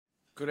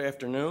Good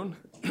afternoon.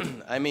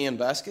 I'm Ian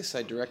Vasquez.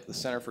 I direct the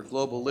Center for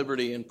Global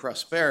Liberty and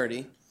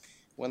Prosperity.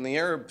 When the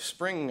Arab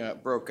Spring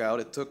broke out,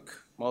 it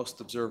took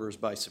most observers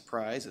by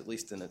surprise, at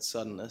least in its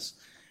suddenness,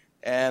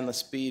 and the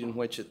speed in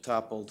which it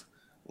toppled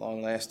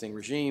long-lasting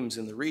regimes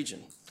in the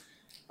region.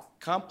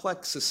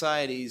 Complex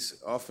societies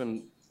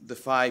often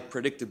defy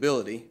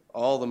predictability,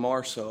 all the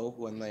more so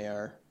when they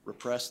are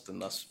repressed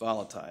and thus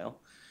volatile.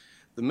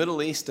 The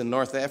Middle East and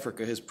North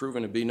Africa has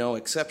proven to be no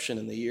exception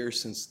in the years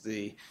since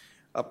the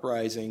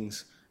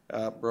uprisings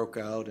broke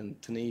out in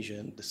Tunisia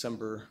in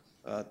December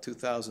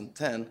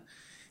 2010.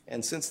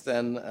 And since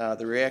then,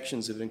 the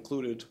reactions have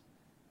included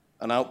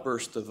an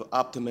outburst of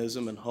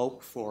optimism and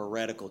hope for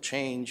radical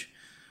change,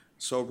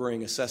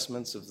 sobering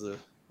assessments of the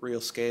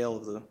real scale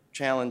of the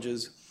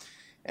challenges,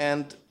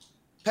 and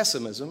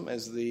pessimism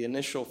as the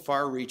initial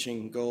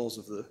far-reaching goals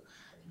of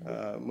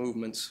the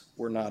movements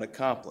were not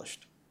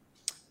accomplished.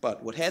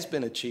 But what has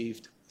been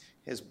achieved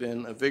has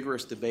been a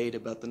vigorous debate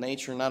about the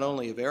nature not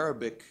only of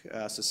Arabic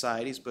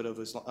societies, but of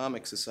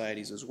Islamic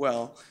societies as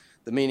well,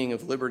 the meaning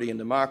of liberty and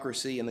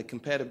democracy, and the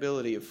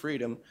compatibility of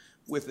freedom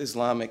with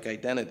Islamic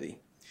identity.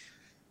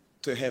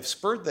 To have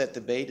spurred that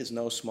debate is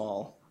no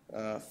small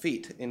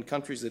feat in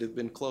countries that have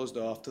been closed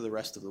off to the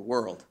rest of the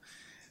world.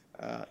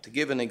 To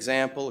give an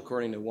example,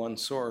 according to one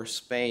source,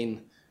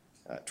 Spain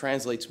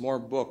translates more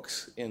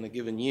books in a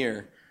given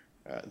year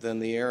than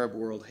the Arab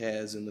world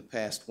has in the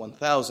past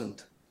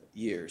 1,000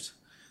 years.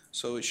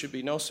 So it should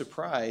be no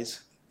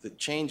surprise that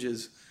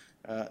changes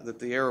that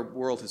the Arab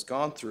world has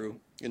gone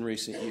through in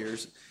recent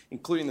years,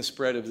 including the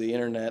spread of the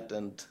internet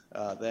and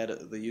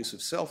the use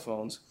of cell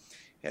phones,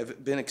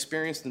 have been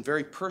experienced in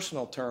very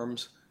personal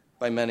terms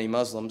by many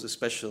Muslims,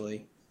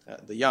 especially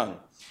the young.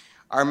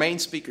 Our main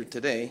speaker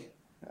today,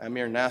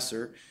 Amir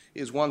Nasser,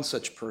 is one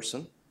such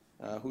person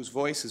whose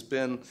voice has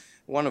been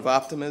one of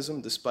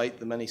optimism despite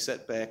the many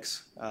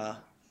setbacks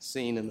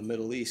seen in the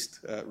Middle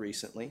East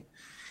recently.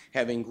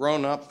 Having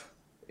grown up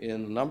in a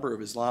number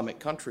of Islamic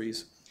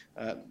countries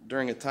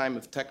during a time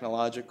of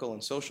technological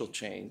and social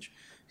change,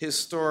 his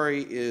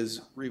story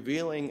is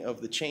revealing of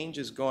the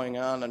changes going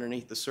on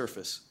underneath the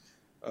surface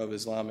of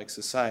Islamic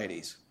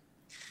societies.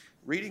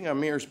 Reading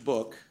Amir's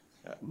book,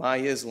 My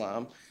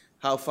Islam,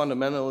 How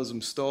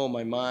Fundamentalism Stole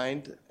My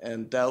Mind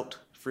and Doubt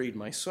Freed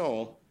My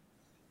Soul,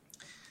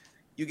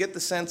 you get the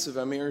sense of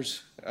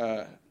Amir's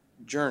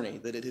journey,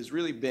 that it has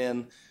really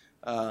been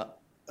a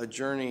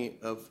journey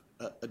of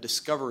a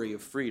discovery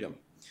of freedom,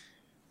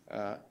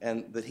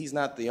 and that he's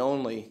not the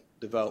only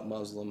devout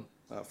Muslim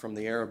from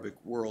the Arabic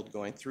world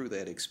going through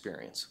that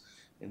experience.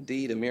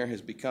 Indeed, Amir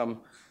has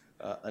become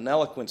an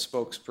eloquent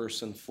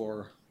spokesperson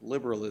for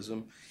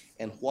liberalism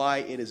and why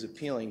it is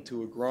appealing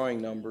to a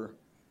growing number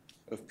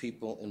of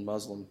people in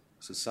Muslim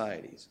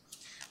societies.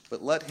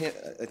 But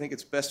I think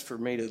it's best for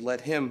me to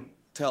let him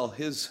tell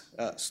his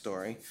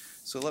story,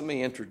 so let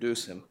me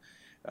introduce him.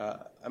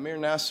 Amir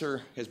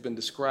Nasser has been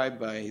described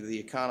by The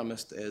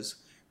Economist as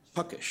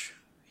puckish.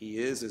 He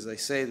is, as I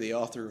say, the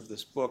author of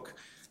this book,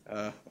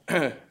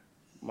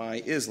 My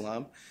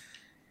Islam,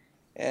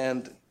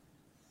 and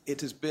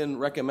it has been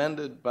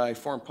recommended by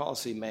Foreign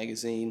Policy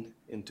magazine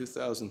in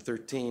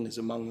 2013 as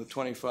among the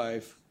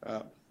 25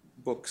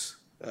 books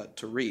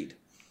to read.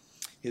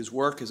 His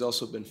work has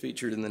also been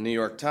featured in the New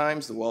York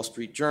Times, the Wall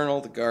Street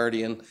Journal, the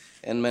Guardian,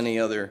 and many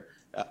other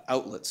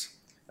outlets.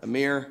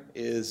 Amir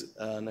is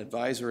an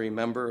advisory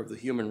member of the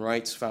Human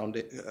Rights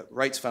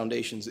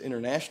Foundation's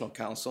International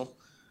Council,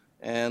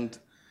 and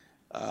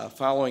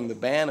following the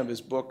ban of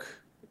his book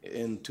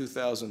in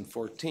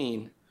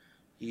 2014,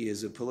 he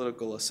is a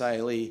political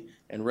asylee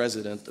and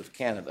resident of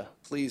Canada.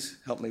 Please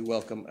help me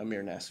welcome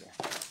Amir Nasser.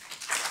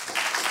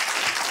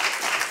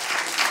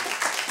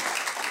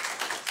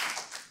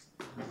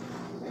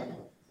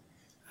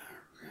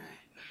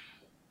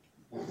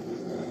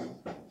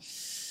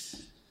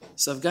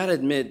 So I've got to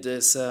admit,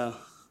 this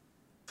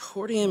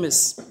podium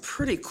is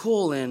pretty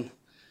cool and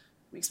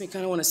makes me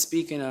kind of want to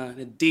speak in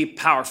a deep,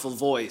 powerful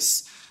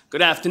voice.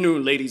 Good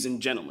afternoon, ladies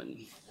and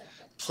gentlemen.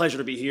 Pleasure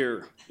to be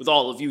here with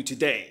all of you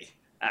today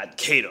at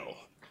Cato.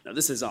 Now,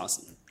 this is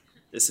awesome.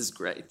 This is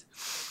great.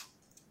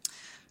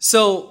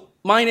 So,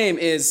 my name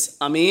is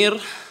Amir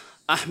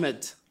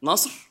Ahmed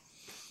Nasr.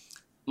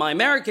 My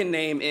American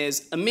name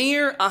is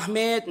Amir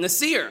Ahmed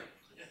Nasir.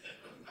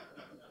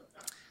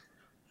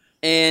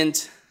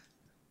 And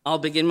I'll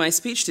begin my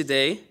speech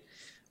today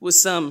with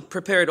some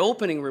prepared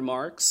opening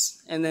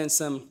remarks and then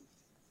some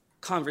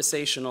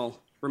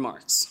conversational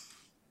remarks.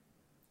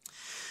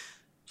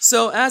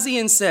 So, as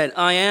Ian said,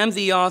 I am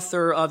the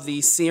author of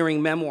the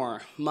searing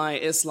memoir, My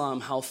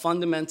Islam, How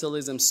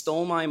Fundamentalism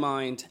Stole My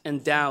Mind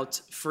and Doubt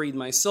Freed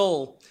My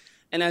Soul.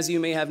 And as you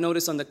may have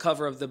noticed on the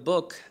cover of the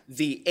book,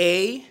 the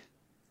A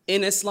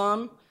in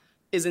Islam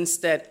is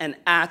instead an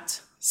at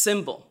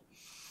symbol,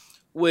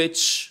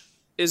 which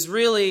is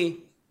really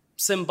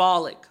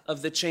symbolic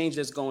of the change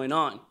that's going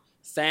on.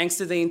 Thanks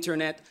to the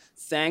internet,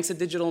 thanks to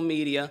digital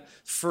media,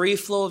 free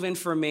flow of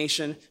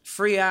information,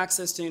 free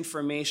access to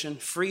information,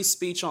 free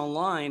speech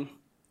online,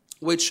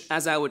 which,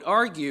 as I would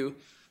argue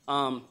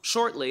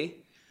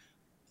shortly,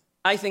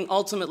 I think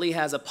ultimately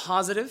has a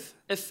positive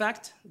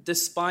effect,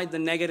 despite the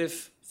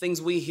negative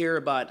things we hear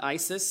about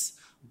ISIS,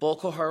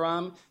 Boko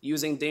Haram,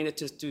 using the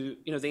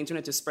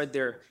internet to spread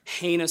their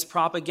heinous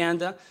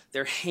propaganda,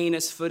 their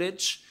heinous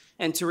footage,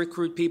 and to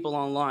recruit people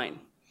online.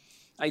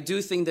 I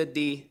do think that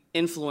the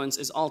influence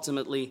is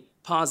ultimately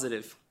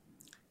positive,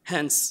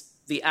 hence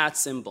the @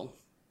 symbol,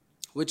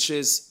 which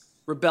is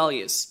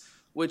rebellious,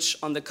 which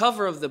on the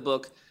cover of the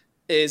book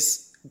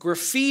is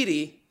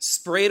graffiti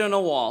sprayed on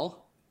a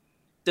wall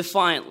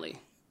defiantly,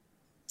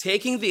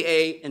 taking the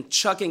A and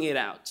chucking it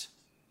out,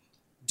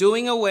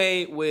 doing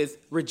away with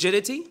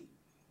rigidity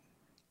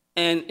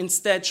and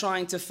instead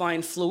trying to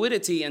find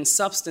fluidity and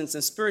substance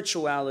and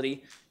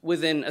spirituality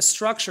within a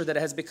structure that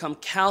has become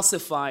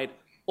calcified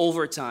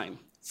over time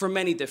for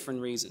many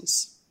different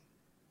reasons.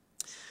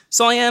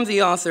 So I am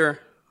the author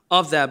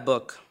of that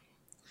book.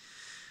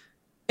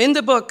 In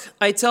the book,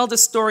 I tell the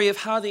story of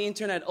how the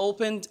internet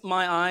opened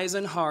my eyes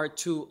and heart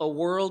to a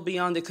world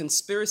beyond the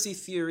conspiracy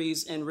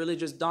theories and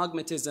religious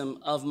dogmatism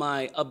of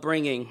my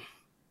upbringing.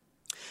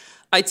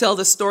 I tell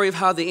the story of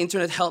how the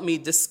internet helped me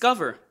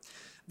discover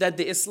that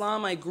the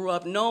Islam I grew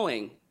up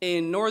knowing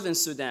in northern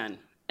Sudan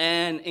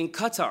and in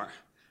Qatar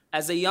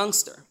as a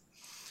youngster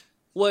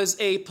was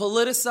a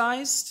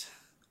politicized,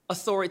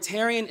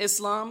 authoritarian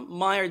Islam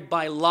mired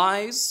by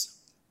lies,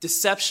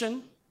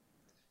 deception,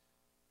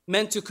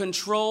 meant to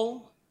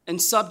control and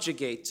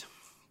subjugate.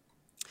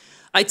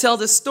 I tell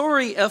the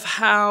story of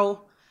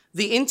how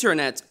the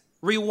internet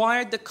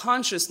rewired the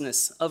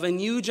consciousness of a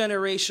new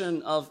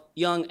generation of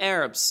young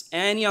Arabs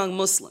and young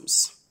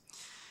Muslims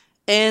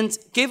and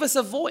gave us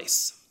a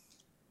voice.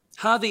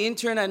 How the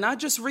internet not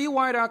just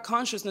rewired our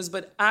consciousness,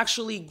 but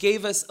actually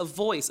gave us a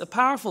voice, a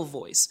powerful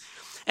voice,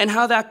 and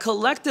how that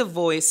collective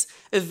voice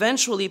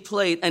eventually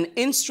played an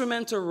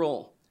instrumental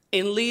role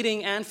in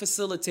leading and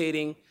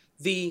facilitating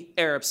the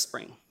Arab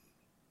Spring.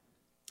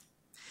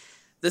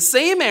 The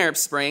same Arab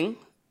Spring,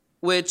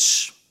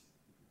 which,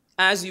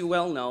 as you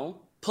well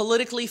know,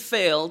 politically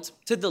failed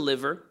to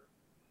deliver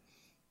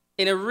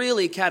in a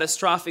really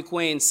catastrophic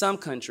way in some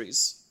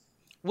countries,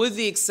 with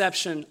the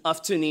exception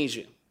of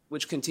Tunisia,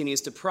 which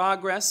continues to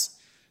progress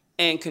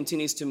and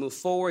continues to move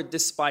forward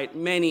despite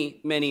many,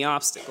 many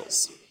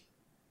obstacles.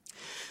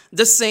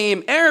 The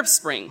same Arab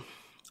Spring,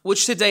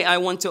 which today I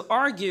want to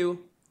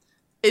argue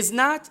is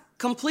not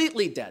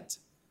completely dead.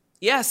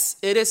 Yes,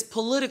 it is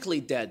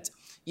politically dead.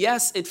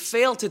 Yes, it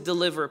failed to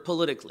deliver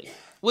politically,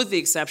 with the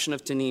exception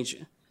of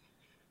Tunisia.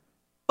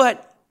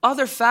 But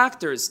other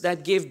factors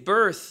that gave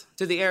birth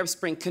to the Arab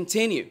Spring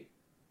continue.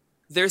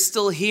 They're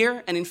still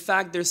here, and in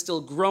fact, they're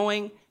still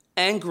growing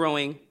and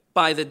growing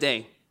by the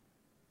day.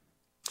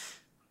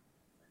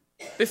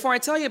 Before I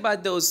tell you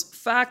about those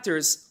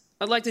factors,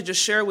 I'd like to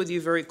just share with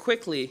you very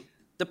quickly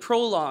the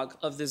prologue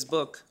of this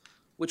book,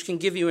 which can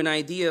give you an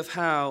idea of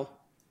how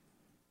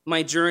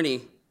my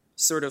journey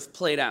sort of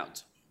played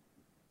out.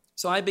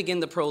 So I begin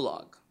the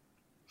prologue.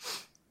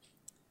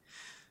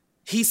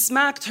 He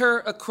smacked her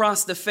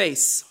across the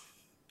face,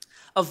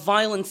 a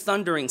violent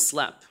thundering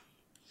slap.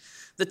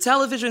 The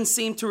television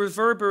seemed to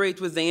reverberate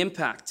with the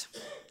impact.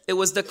 It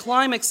was the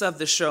climax of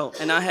the show,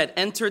 and I had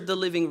entered the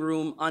living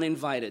room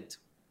uninvited.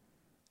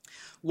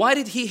 Why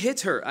did he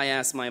hit her? I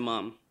asked my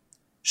mom.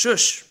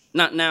 Shush,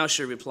 not now,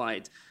 she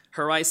replied,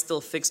 her eyes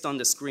still fixed on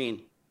the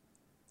screen.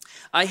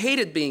 I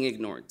hated being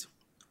ignored.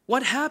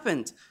 What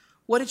happened?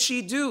 What did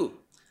she do?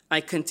 I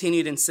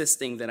continued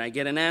insisting that I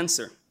get an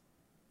answer.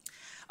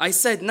 I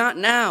said, not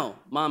now,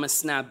 Mama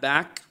snapped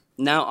back,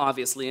 now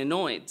obviously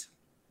annoyed.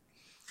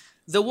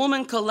 The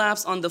woman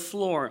collapsed on the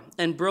floor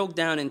and broke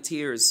down in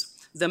tears.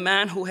 The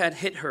man who had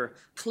hit her,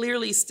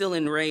 clearly still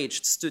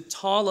enraged, stood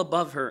tall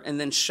above her and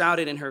then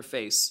shouted in her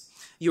face,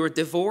 "You're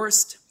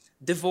divorced,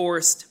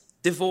 divorced,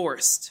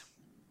 divorced."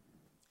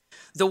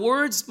 The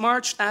words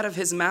marched out of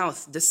his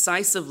mouth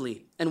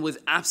decisively and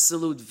with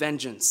absolute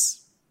vengeance.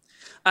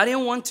 I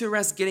didn't want to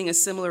risk getting a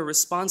similar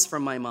response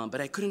from my mom,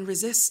 but I couldn't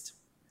resist.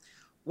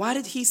 Why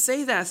did he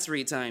say that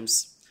 3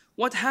 times?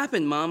 What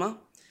happened, Mama?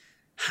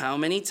 How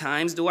many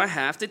times do I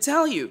have to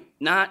tell you?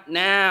 Not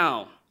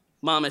now,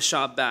 Mama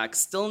shot back,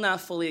 still not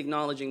fully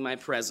acknowledging my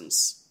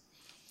presence.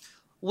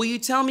 Will you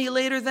tell me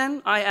later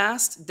then? I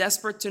asked,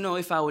 desperate to know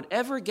if I would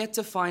ever get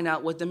to find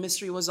out what the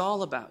mystery was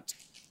all about.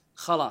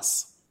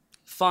 Khalas.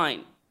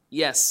 Fine.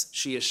 Yes,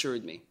 she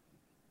assured me.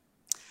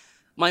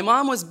 My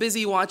mom was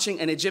busy watching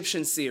an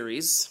Egyptian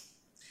series,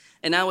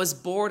 and I was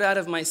bored out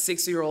of my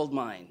 6-year-old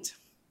mind.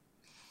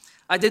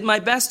 I did my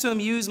best to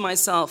amuse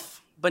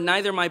myself, but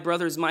neither my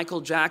brother's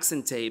Michael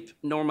Jackson tape,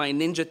 nor my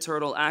Ninja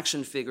Turtle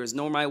action figures,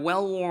 nor my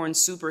well-worn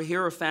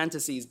superhero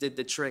fantasies did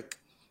the trick.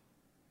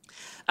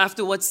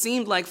 After what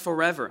seemed like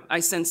forever, I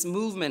sensed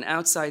movement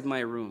outside my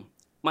room.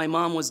 My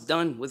mom was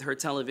done with her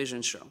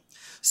television show,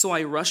 so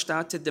I rushed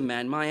out to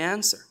demand my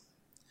answer.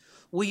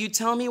 Will you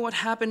tell me what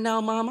happened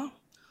now, Mama?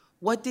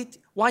 Why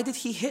did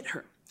he hit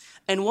her?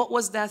 And what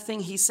was that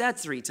thing he said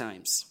 3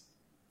 times?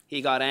 He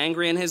got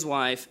angry at his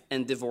wife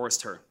and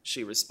divorced her,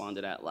 she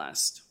responded at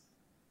last.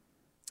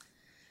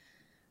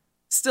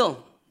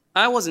 Still,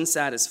 I wasn't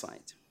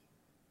satisfied.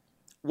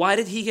 Why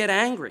did he get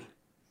angry?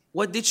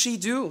 What did she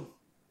do?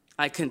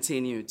 I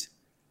continued.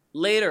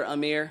 Later,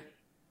 Amir.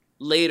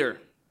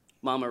 Later,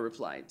 Mama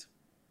replied.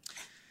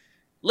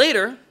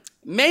 Later,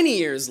 many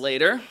years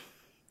later,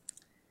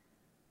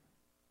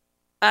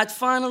 I'd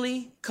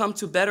finally come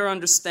to better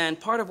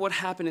understand part of what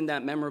happened in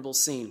that memorable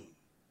scene.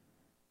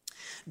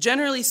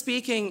 Generally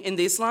speaking, in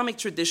the Islamic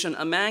tradition,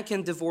 a man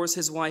can divorce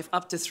his wife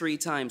up to 3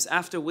 times,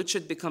 after which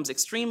it becomes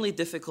extremely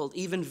difficult,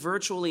 even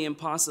virtually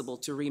impossible,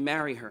 to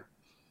remarry her.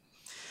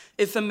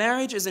 If a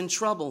marriage is in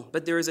trouble,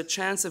 but there is a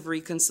chance of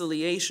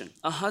reconciliation,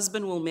 a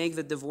husband will make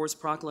the divorce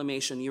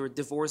proclamation, "You are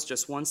divorced,"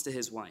 just once to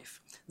his wife.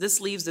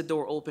 This leaves the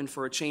door open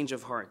for a change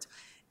of heart.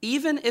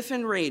 Even if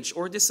enraged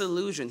or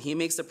disillusioned, he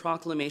makes the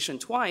proclamation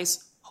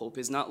twice, hope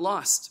is not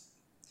lost.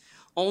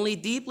 Only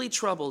deeply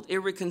troubled,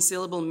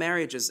 irreconcilable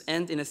marriages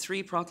end in a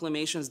 3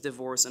 proclamations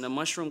divorce and a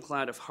mushroom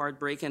cloud of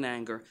heartbreak and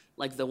anger,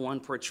 like the one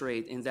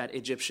portrayed in that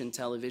Egyptian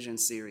television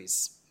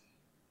series.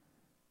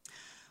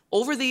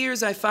 Over the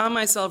years, I found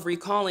myself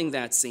recalling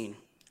that scene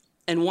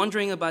and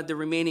wondering about the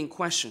remaining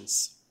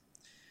questions.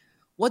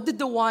 What did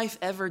the wife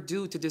ever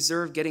do to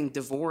deserve getting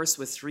divorced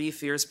with 3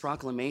 fierce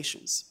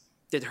proclamations?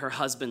 Did her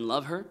husband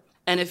love her?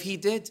 And if he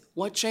did,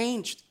 what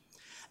changed?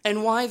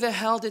 And why the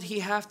hell did he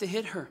have to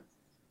hit her?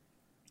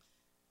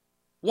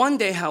 One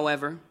day,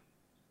 however,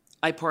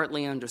 I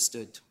partly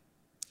understood.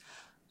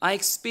 I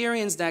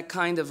experienced that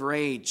kind of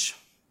rage,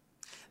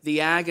 the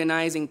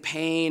agonizing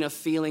pain of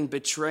feeling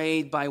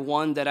betrayed by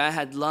one that I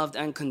had loved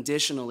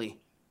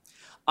unconditionally.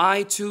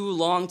 I too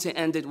longed to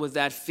end it with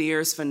that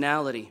fierce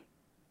finality,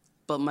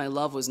 but my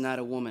love was not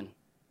a woman.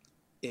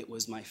 It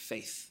was my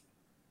faith.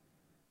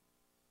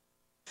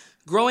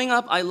 Growing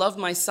up, I loved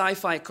my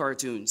sci-fi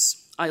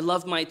cartoons. I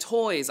loved my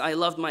toys. I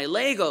loved my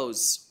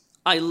Legos.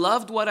 I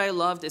loved what I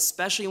loved,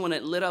 especially when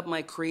it lit up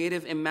my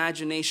creative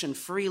imagination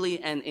freely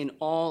and in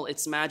all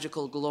its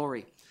magical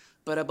glory.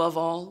 But above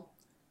all,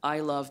 I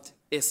loved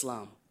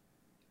Islam.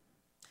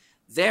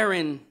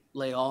 Therein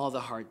lay all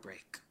the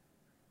heartbreak.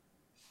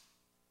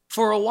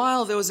 For a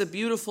while, there was a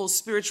beautiful,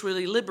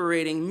 spiritually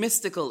liberating,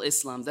 mystical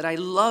Islam that I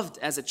loved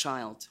as a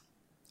child.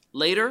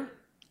 Later,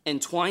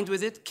 entwined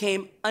with it,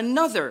 came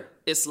another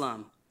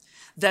Islam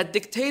that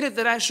dictated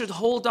that I should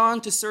hold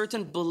on to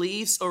certain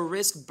beliefs or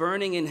risk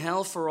burning in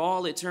hell for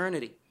all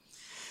eternity.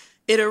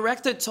 It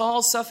erected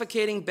tall,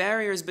 suffocating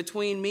barriers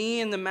between me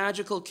and the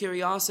magical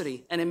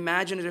curiosity and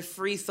imaginative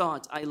free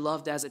thought I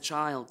loved as a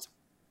child.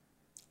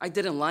 I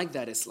didn't like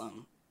that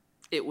Islam.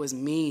 It was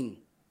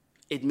mean.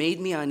 It made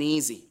me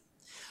uneasy.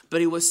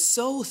 But it was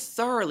so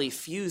thoroughly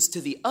fused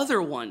to the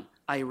other one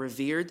I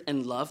revered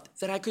and loved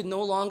that I could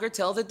no longer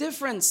tell the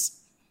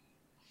difference.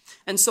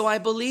 And so I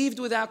believed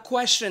without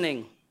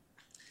questioning.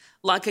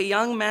 Like a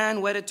young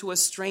man wedded to a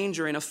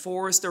stranger in a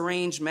forced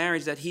arranged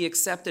marriage that he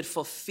accepted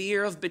for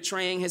fear of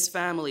betraying his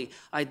family,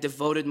 I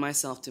devoted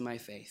myself to my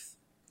faith.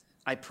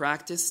 I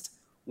practiced,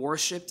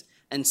 worshipped,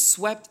 and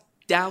swept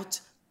doubt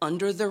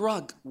under the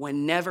rug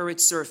whenever it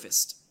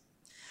surfaced.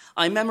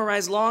 I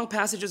memorized long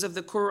passages of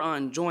the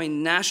Quran,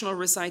 joined national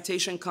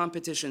recitation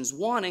competitions,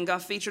 won and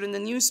got featured in the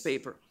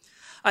newspaper.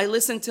 I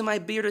listened to my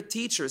bearded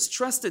teachers,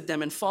 trusted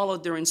them, and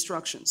followed their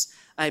instructions.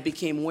 I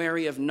became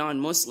wary of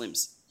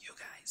non-Muslims. You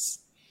guys.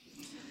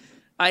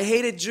 I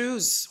hated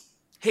Jews,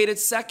 hated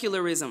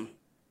secularism,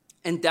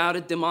 and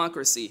doubted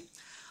democracy.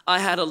 I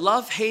had a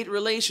love-hate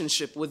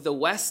relationship with the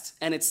West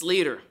and its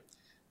leader,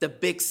 the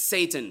big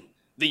Satan,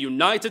 the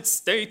United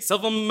States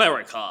of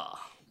America.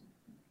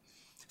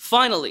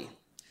 Finally,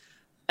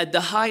 at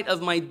the height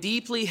of my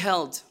deeply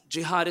held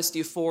jihadist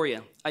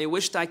euphoria, I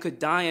wished I could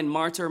die and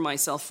martyr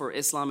myself for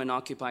Islam in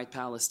occupied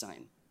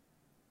Palestine.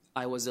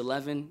 I was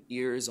 11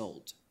 years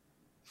old.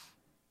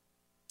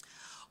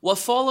 What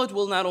followed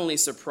will not only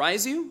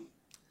surprise you,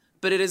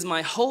 but it is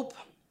my hope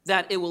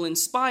that it will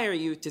inspire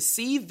you to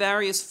see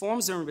various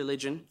forms of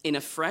religion in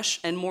a fresh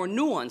and more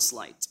nuanced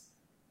light.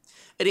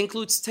 It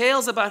includes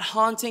tales about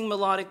haunting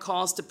melodic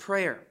calls to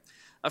prayer,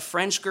 a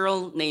French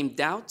girl named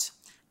Doubt,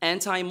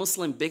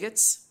 anti-Muslim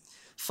bigots,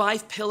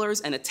 5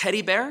 pillars and a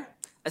teddy bear,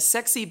 a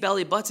sexy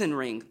belly button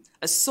ring,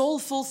 a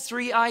soulful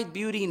 3-eyed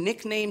beauty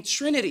nicknamed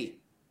Trinity,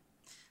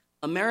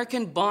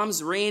 American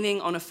bombs raining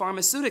on a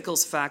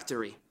pharmaceuticals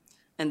factory,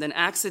 and an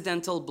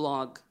accidental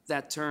blog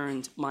that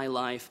turned my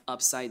life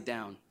upside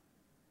down.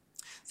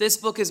 This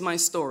book is my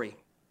story,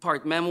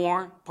 part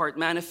memoir, part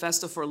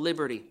manifesto for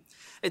liberty.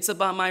 It's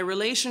about my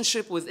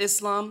relationship with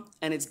Islam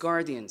and its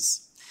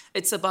guardians.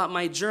 It's about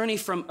my journey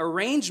from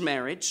arranged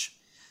marriage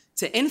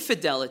to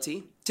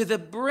infidelity to the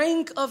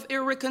brink of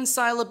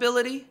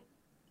irreconcilability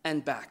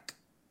and back.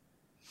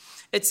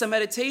 It's a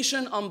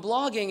meditation on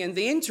blogging and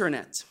the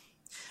internet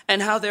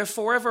and how they're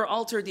forever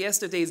altered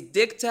yesterday's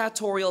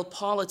dictatorial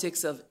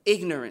politics of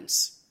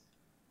ignorance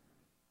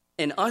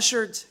and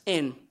ushered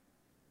in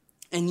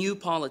a new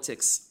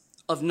politics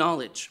of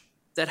knowledge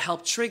that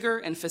helped trigger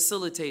and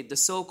facilitate the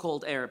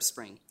so-called Arab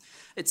Spring.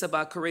 It's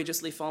about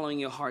courageously following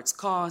your heart's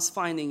cause,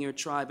 finding your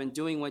tribe, and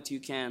doing what you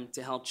can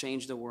to help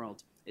change the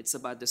world. It's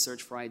about the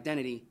search for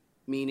identity,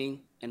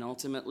 meaning, and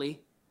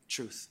ultimately,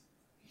 truth.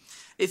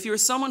 If you're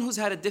someone who's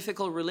had a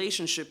difficult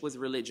relationship with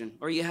religion,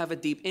 or you have a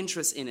deep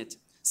interest in it,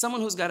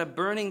 someone who's got a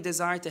burning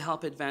desire to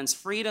help advance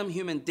freedom,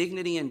 human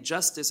dignity, and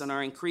justice on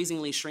our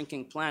increasingly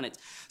shrinking planet,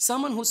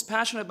 someone who's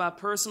passionate about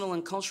personal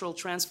and cultural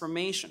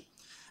transformation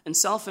and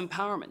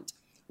self-empowerment,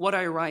 what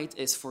I write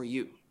is for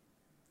you.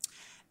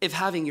 If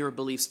having your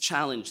beliefs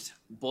challenged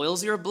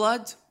boils your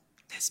blood,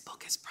 this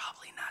book is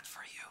probably not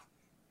for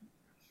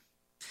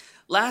you.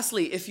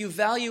 Lastly, if you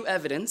value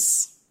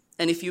evidence,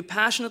 and if you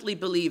passionately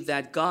believe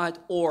that God,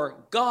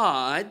 or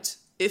God,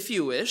 if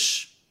you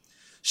wish,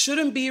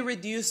 shouldn't be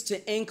reduced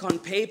to ink on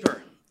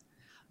paper,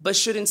 but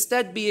should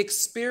instead be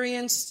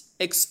experienced,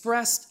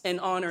 expressed,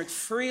 and honored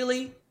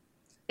freely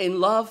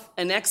in love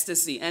and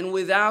ecstasy and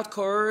without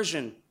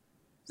coercion,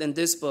 then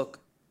this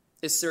book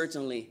is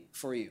certainly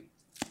for you.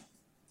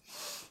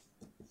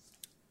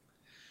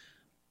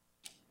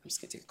 I'm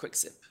just going to take a quick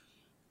sip.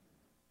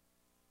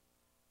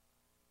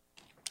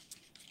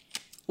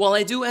 While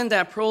I do end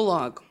that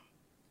prologue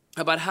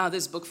about how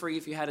this book for you,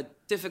 if you had a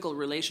difficult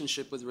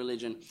relationship with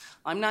religion,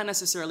 I'm not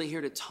necessarily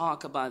here to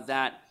talk about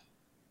that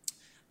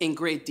in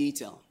great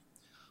detail.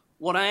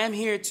 What I am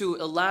here to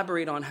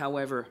elaborate on,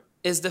 however,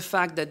 is the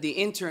fact that the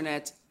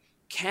internet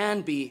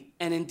can be,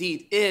 and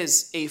indeed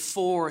is, a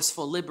force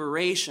for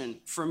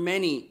liberation for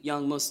many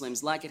young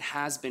Muslims, like it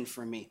has been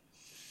for me.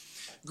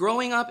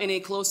 Growing up in a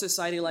closed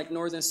society like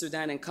Northern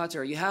Sudan and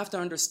Qatar, you have to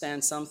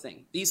understand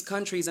something. These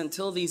countries,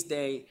 until these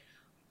days,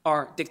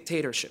 are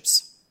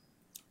dictatorships.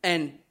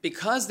 And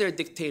because they're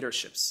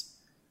dictatorships,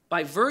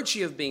 by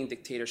virtue of being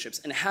dictatorships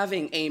and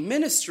having a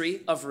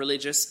ministry of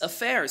religious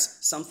affairs,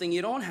 something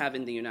you don't have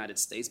in the United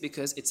States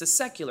because it's a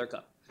secular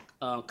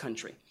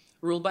country,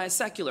 ruled by a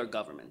secular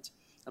government,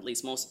 at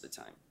least most of the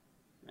time,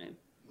 right?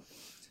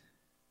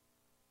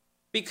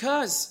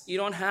 Because you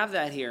don't have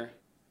that here,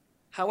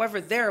 however,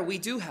 there we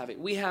do have it.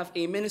 We have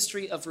a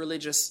ministry of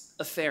religious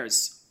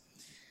affairs.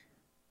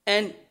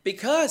 And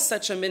because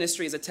such a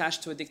ministry is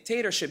attached to a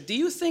dictatorship, do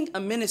you think a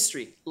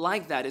ministry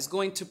like that is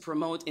going to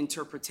promote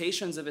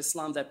interpretations of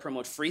Islam that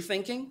promote free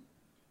thinking,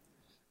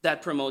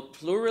 that promote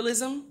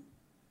pluralism,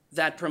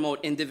 that promote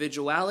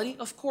individuality?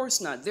 Of course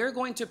not. They're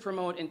going to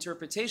promote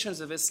interpretations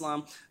of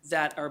Islam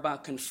that are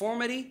about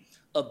conformity,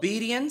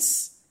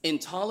 obedience,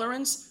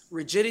 intolerance,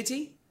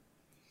 rigidity.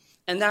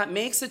 And that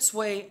makes its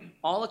way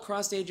all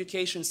across the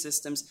education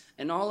systems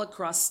and all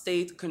across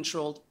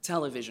state-controlled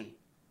television.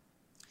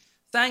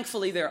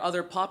 Thankfully, there are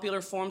other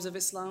popular forms of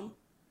Islam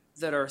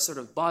that are sort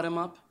of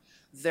bottom-up.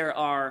 There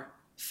are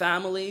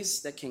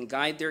families that can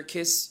guide their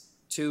kids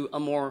to a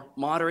more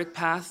moderate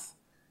path.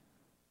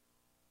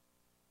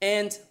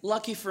 And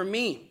lucky for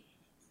me,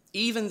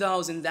 even though I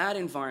was in that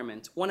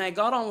environment, when I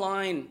got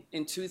online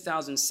in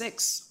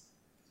 2006,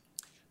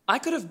 I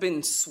could have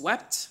been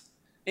swept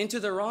into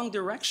the wrong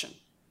direction.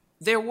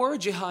 There were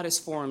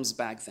jihadist forums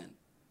back then.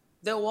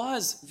 There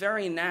was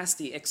very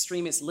nasty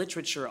extremist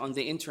literature on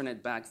the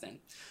internet back then.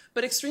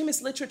 But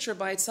extremist literature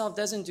by itself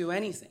doesn't do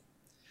anything.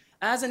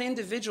 As an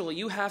individual,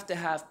 you have to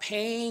have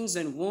pains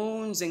and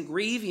wounds and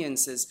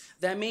grievances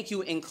that make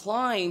you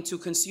inclined to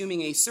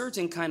consuming a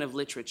certain kind of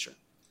literature.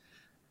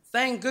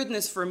 Thank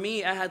goodness for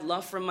me, I had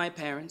love from my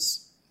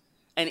parents.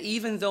 And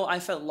even though I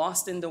felt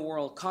lost in the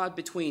world, caught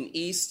between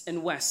East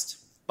and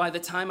West, by the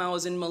time I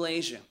was in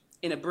Malaysia,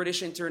 in a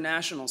British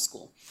international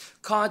school,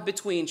 caught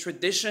between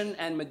tradition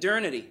and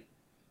modernity,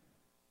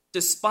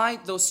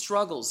 despite those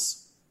struggles,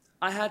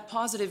 I had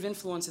positive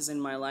influences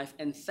in my life,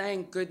 and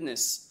thank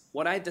goodness,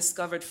 what I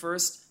discovered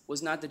first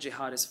was not the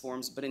jihadist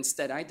forums, but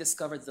instead I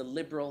discovered the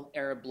liberal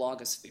Arab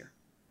blogosphere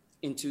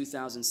in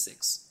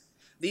 2006.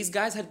 These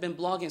guys had been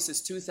blogging since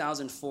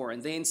 2004,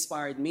 and they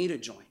inspired me to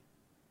join.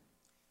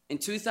 In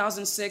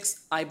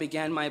 2006, I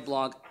began my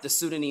blog, The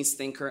Sudanese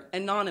Thinker,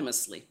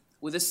 anonymously,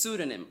 with a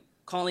pseudonym,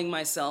 calling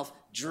myself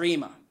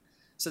Dreama,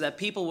 so that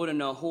people wouldn't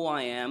know who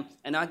I am,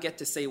 and I'd get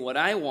to say what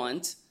I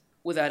want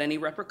without any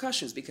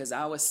repercussions, because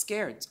I was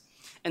scared.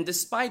 And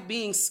despite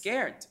being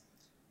scared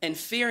and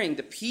fearing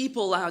the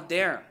people out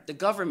there, the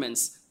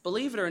governments,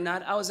 believe it or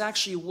not, I was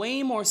actually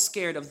way more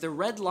scared of the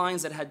red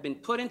lines that had been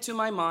put into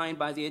my mind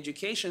by the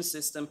education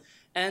system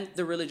and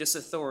the religious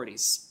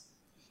authorities.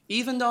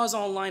 Even though I was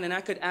online and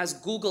I could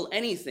ask Google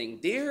anything,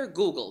 dear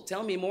Google,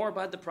 tell me more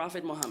about the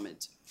Prophet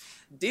Muhammad.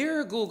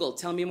 Dear Google,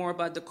 tell me more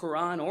about the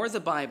Quran or the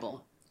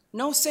Bible.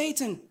 No,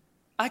 Satan.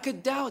 I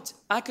could doubt,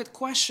 I could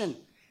question,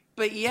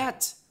 but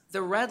yet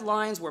the red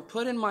lines were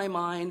put in my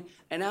mind,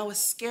 and I was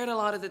scared a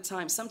lot of the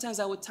time. Sometimes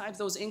I would type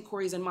those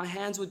inquiries and my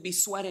hands would be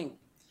sweating.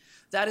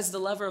 That is the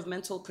level of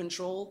mental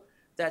control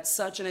that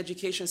such an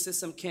education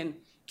system can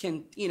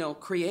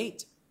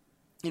create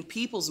in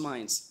people's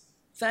minds.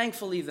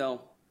 Thankfully,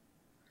 though,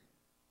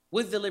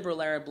 with the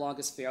liberal Arab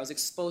blogosphere, I was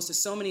exposed to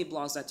so many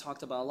blogs that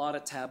talked about a lot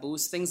of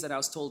taboos, things that I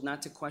was told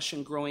not to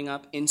question growing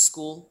up in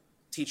school,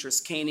 teachers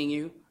caning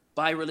you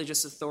by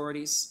religious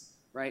authorities,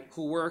 right,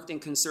 who worked in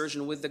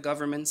concersion with the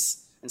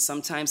governments, and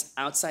sometimes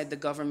outside the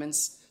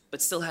governments,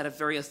 but still had a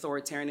very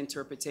authoritarian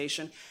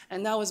interpretation.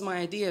 And that was my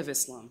idea of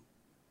Islam.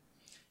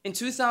 In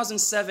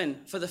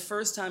 2007, for the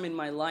first time in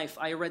my life,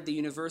 I read the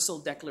Universal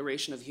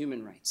Declaration of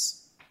Human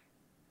Rights.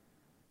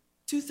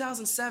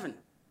 2007.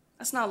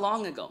 That's not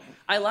long ago.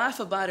 I laugh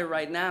about it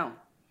right now.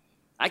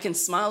 I can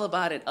smile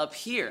about it up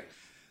here.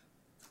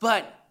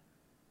 But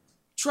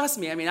trust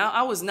me,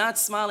 I was not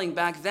smiling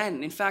back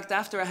then. In fact,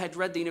 after I had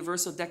read the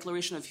Universal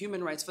Declaration of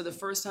Human Rights for the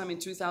first time in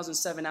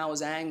 2007, I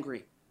was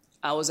angry.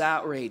 I was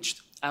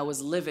outraged. I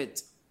was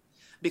livid.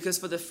 Because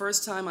for the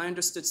first time, I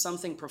understood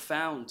something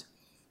profound,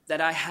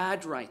 that I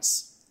had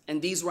rights,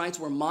 and these rights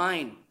were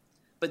mine,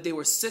 but they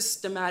were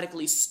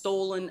systematically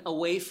stolen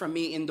away from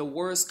me in the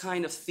worst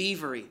kind of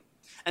thievery.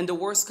 And the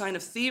worst kind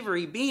of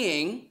thievery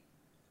being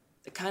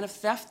the kind of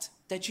theft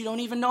that you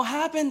don't even know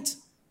happened.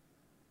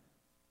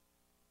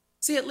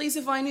 See, at least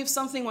if I knew if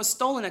something was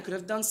stolen, I could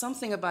have done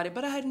something about it,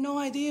 but I had no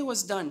idea it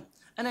was done.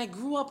 And I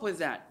grew up with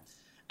that.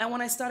 And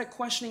when I started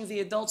questioning the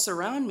adults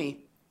around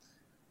me,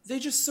 they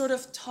just sort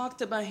of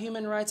talked about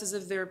human rights as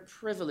if they're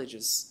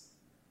privileges,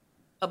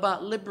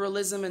 about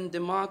liberalism and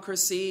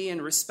democracy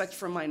and respect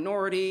for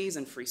minorities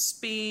and free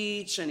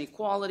speech and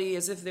equality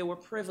as if they were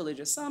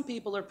privileges. Some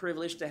people are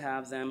privileged to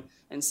have them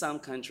in some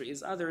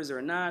countries, others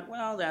are not.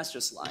 Well, that's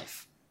just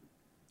life.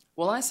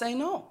 Well, I say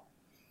no.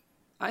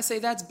 I say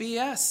that's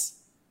BS.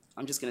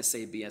 I'm just going to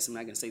say BS. I'm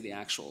not going to say the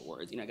actual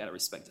word. I got to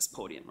respect this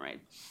podium, right?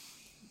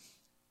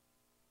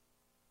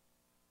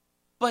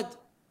 But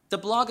the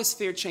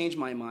blogosphere changed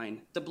my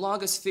mind. The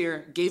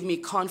blogosphere gave me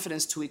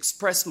confidence to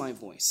express my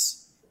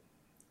voice.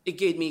 It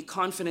gave me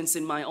confidence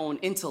in my own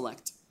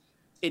intellect.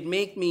 It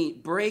made me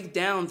break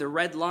down the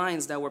red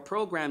lines that were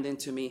programmed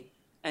into me,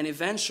 and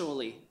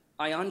eventually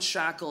I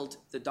unshackled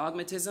the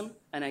dogmatism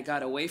and I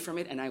got away from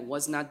it, and I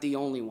was not the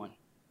only one.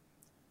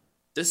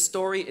 This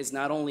story is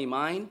not only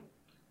mine,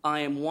 I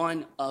am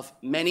one of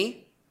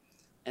many.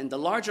 And the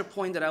larger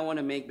point that I want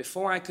to make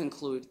before I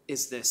conclude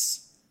is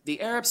this.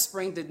 The Arab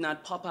Spring did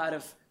not pop out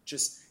of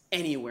just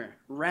anywhere,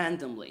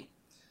 randomly.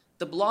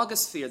 The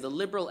blogosphere, the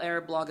liberal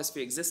Arab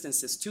blogosphere, existed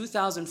since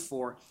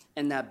 2004,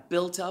 and that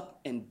built up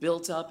and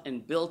built up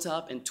and built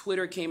up, and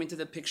Twitter came into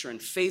the picture, and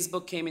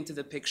Facebook came into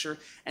the picture,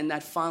 and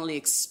that finally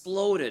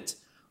exploded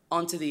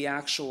onto the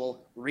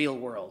actual real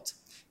world.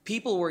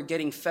 People were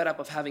getting fed up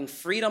of having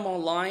freedom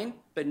online,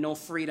 but no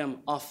freedom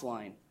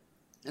offline.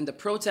 And the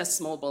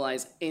protests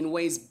mobilized in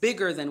ways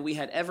bigger than we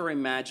had ever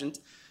imagined,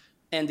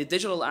 and the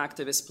digital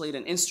activists played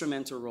an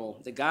instrumental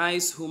role. The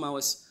guys whom I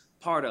was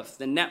part of,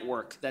 the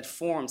network that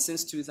formed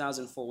since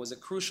 2004, was a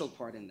crucial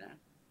part in that.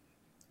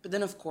 But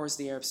then, of course,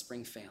 the Arab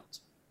Spring failed.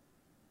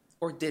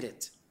 Or did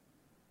it?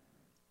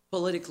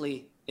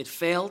 Politically, it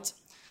failed.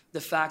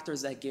 The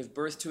factors that give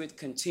birth to it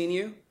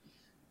continue.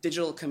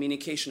 Digital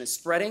communication is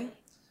spreading.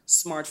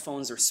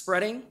 Smartphones are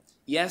spreading.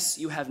 Yes,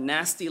 you have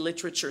nasty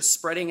literature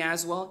spreading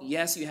as well.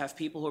 Yes, you have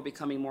people who are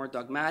becoming more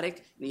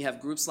dogmatic, and you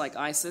have groups like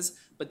ISIS.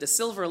 But the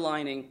silver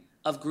lining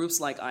of groups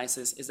like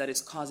ISIS is that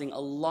it's causing a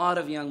lot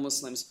of young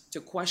Muslims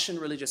to question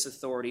religious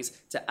authorities,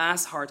 to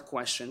ask hard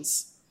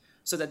questions,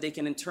 so that they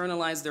can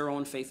internalize their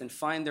own faith and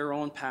find their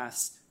own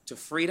paths to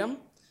freedom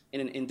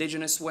in an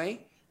indigenous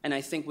way. And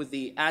I think with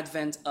the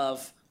advent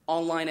of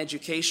online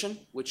education,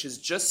 which is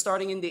just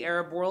starting in the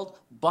Arab world,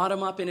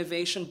 bottom-up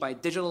innovation by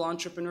digital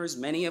entrepreneurs,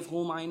 many of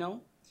whom I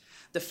know,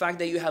 the fact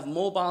that you have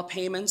mobile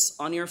payments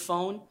on your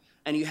phone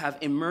and you have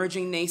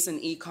emerging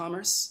nascent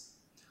e-commerce,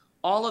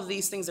 all of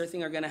these things I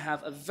think are going to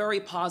have a very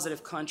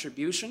positive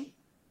contribution.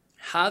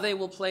 How they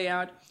will play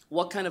out,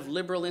 what kind of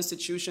liberal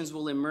institutions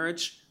will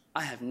emerge,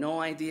 I have no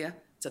idea.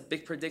 It's a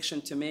big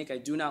prediction to make. I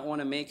do not want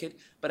to make it.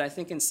 But I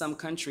think in some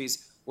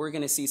countries, we're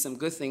going to see some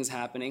good things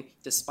happening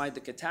despite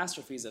the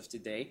catastrophes of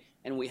today,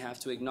 and we have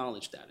to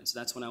acknowledge that. And so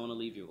that's what I want to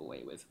leave you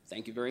away with.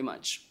 Thank you very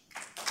much.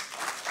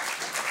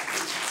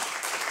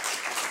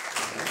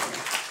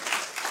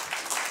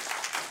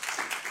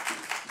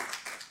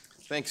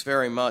 Thanks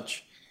very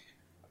much.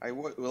 I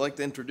would like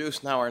to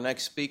introduce now our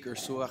next speaker,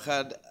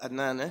 Suachad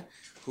Adnane,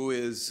 who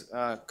is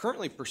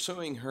currently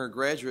pursuing her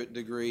graduate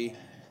degree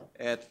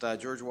at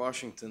George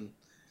Washington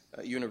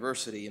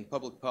University in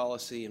Public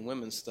Policy and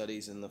Women's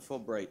Studies in the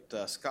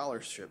Fulbright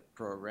Scholarship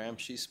Program.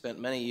 She spent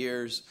many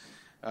years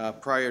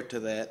prior to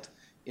that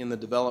in the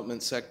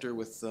development sector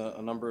with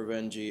a number of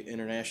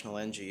international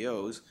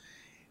NGOs.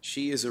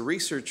 She is a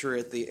researcher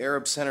at the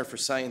Arab Center for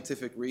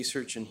Scientific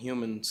Research and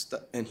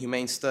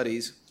Humane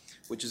Studies,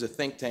 which is a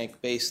think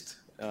tank based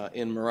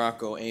in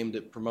Morocco aimed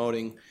at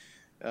promoting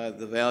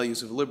the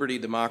values of liberty,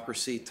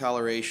 democracy,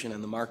 toleration,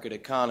 and the market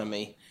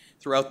economy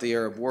throughout the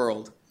Arab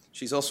world.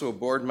 She's also a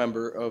board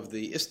member of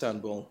the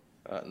Istanbul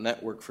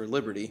Network for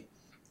Liberty,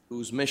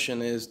 whose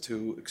mission is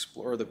to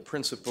explore the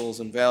principles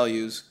and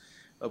values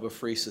of a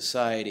free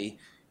society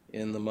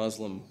in the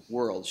Muslim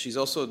world. She's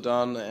also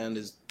done and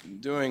is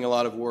doing a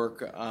lot of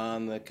work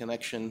on the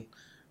connection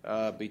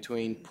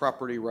between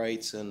property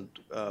rights and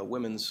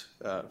women's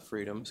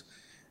freedoms,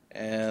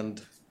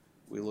 and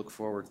we look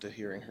forward to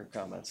hearing her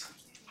comments.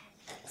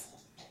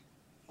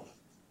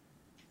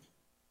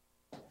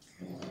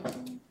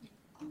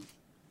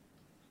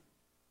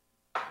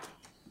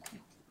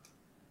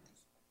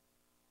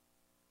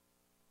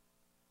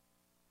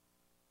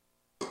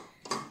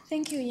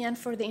 Thank you, Ian,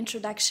 for the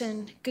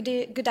introduction.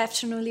 Good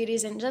afternoon,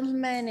 ladies and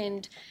gentlemen,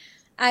 and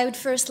I would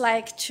first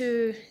like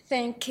to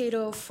thank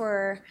Cato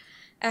for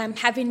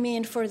having me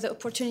and for the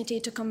opportunity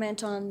to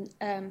comment on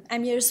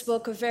Amir's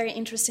book, a very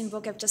interesting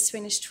book I've just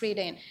finished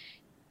reading.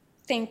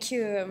 Thank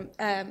you,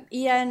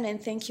 Ian,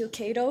 and thank you,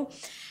 Cato.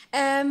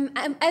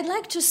 I'd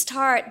like to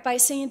start by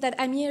saying that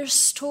Amir's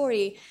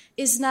story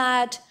is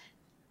not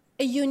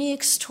a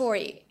unique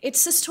story.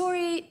 It's a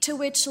story to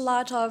which a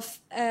lot of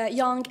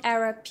young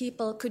Arab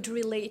people could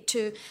relate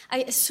to,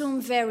 I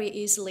assume, very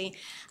easily.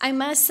 I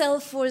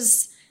myself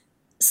was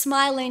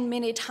smiling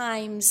many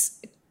times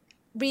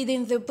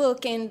reading the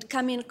book and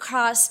coming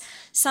across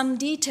some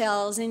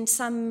details and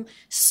some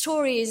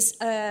stories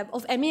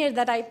of Amir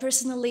that I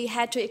personally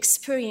had to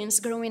experience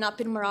growing up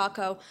in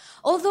Morocco.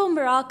 Although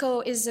Morocco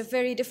is a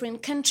very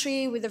different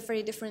country with a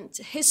very different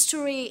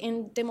history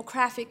and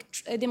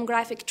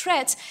demographic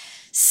traits,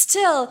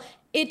 still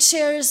it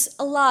shares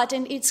a lot,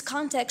 and its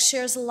context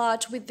shares a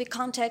lot with the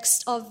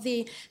context of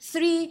the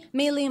three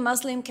mainly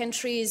Muslim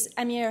countries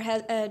Amir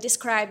has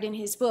described in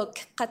his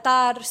book: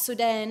 Qatar,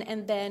 Sudan,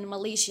 and then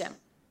Malaysia.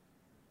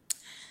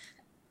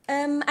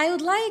 I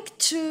would like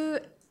to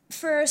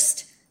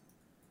first,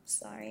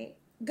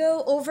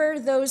 go over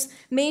those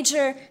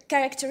major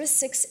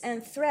characteristics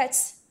and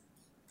threats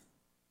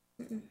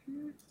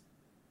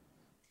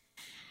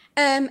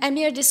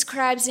Amir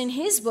describes in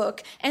his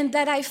book, and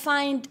that I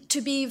find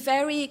to be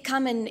very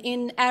common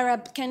in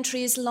Arab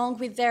countries along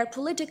with their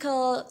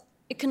political,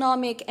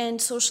 economic,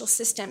 and social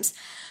systems.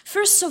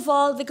 First of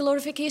all, the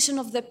glorification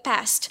of the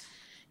past.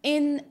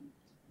 In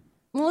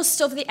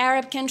most of the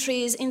Arab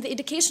countries, in the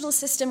educational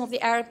system of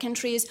the Arab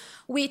countries,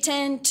 we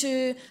tend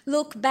to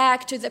look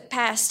back to the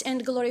past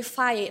and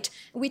glorify it.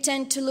 We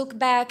tend to look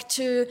back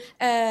to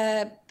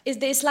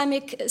the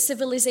Islamic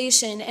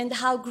civilization and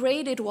how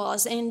great it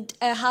was, and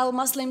how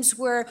Muslims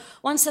were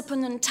once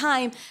upon a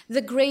time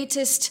the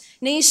greatest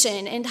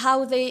nation, and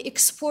how they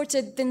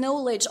exported the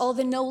knowledge, all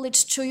the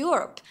knowledge, to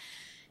Europe.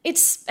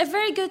 It's a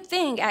very good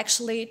thing,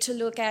 actually, to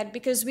look at,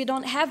 because we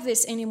don't have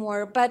this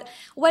anymore. But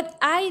what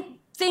I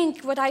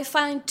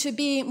find to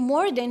be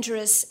more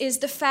dangerous is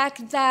the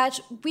fact that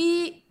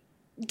we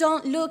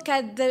don't look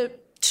at the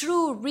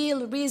true,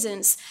 real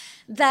reasons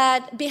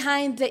that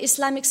behind the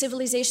Islamic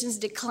civilization's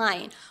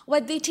decline.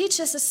 What they teach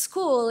us at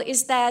school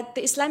is that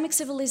the Islamic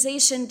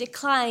civilization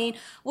decline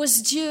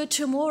was due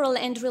to moral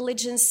and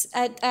religious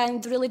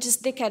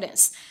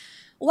decadence.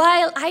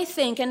 While I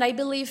think, and I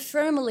believe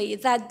firmly,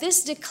 that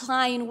this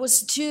decline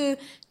was due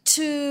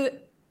to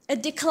a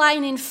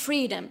decline in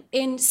freedom,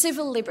 in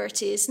civil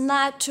liberties,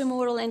 not to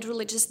moral and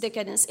religious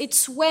decadence.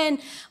 It's when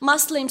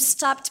Muslims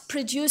stopped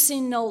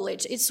producing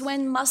knowledge. It's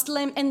when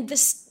and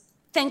this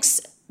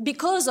thanks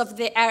because of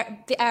the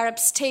Arab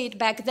state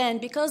back then,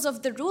 because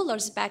of the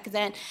rulers back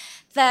then,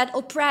 that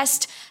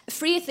oppressed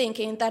free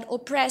thinking, that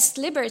oppressed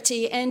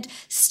liberty, and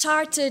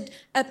started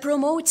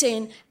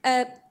promoting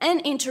an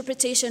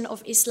interpretation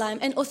of Islam,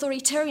 an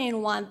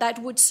authoritarian one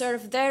that would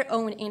serve their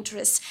own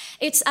interests.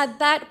 It's at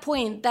that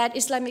point that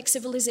Islamic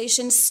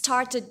civilization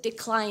started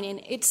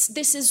declining.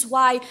 This is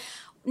why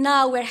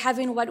now we're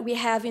having what we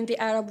have in the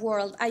Arab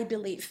world, I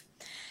believe.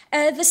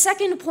 The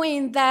second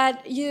point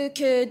that you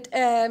could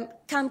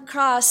come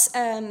across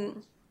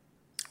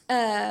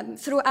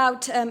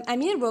throughout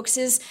Amir books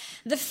is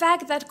the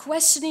fact that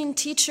questioning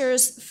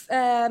teachers'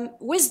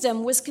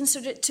 wisdom was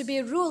considered to be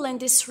a rule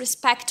and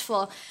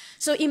disrespectful.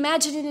 So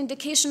imagine an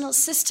educational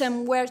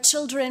system where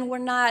children were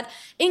not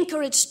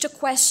encouraged to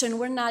question,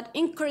 were not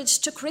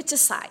encouraged to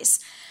criticize.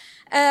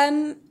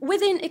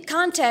 Within a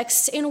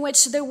context in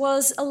which there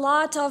were a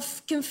lot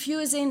of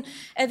confusing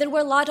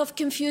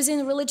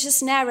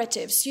religious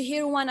narratives. You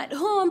hear one at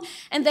home,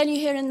 and then you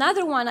hear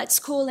another one at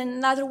school, and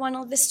another one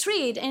on the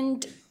street,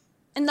 and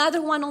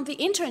another one on the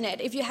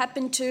internet, if you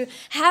happen to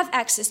have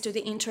access to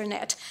the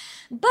internet.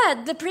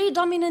 But the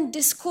predominant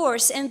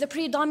discourse and the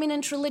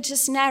predominant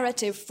religious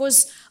narrative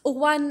was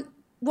one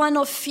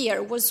of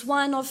fear, was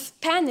one of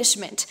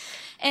punishment.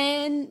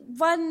 And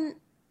one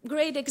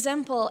great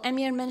example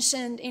Amir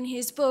mentioned in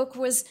his book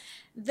was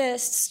the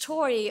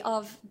story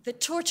of the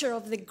torture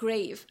of the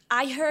grave.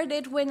 I heard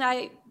it when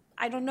I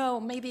don't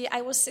know, maybe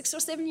I was 6 or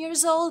 7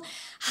 years old,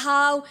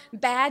 how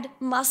bad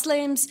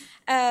Muslims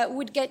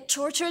would get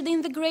tortured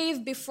in the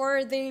grave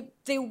before they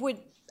would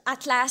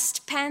at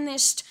last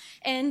punished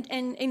and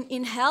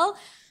in hell.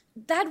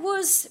 That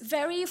was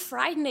very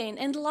frightening,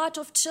 and a lot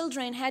of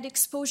children had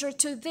exposure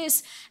to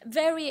this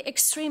very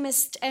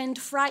extremist and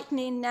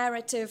frightening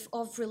narrative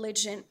of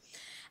religion.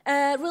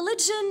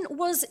 Religion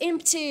was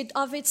emptied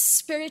of its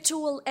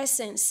spiritual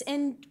essence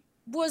and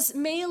was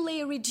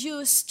mainly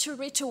reduced to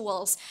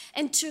rituals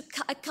and to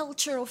a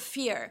culture of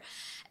fear.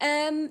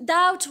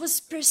 Doubt was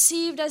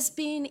perceived as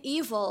being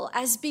evil,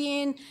 as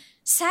being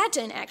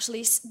Satan,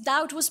 actually.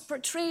 Doubt was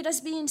portrayed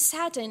as being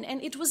Satan,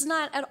 and it was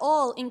not at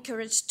all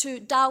encouraged to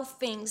doubt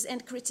things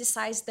and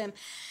criticize them.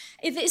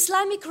 The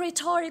Islamic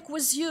rhetoric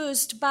was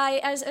used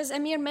by, as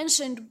Amir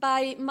mentioned,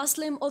 by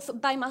Muslim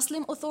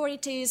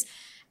authorities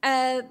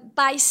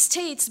by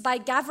states, by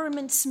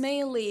governments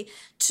mainly,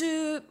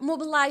 to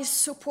mobilize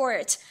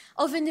support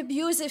of an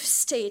abusive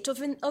state, of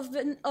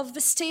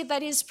the state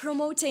that is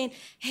promoting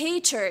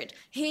hatred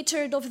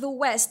of the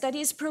West, that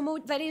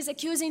is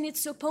accusing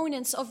its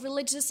opponents of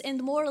religious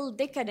and moral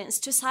decadence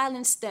to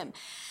silence them,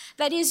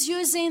 that is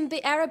using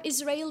the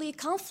Arab-Israeli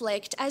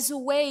conflict as a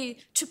way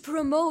to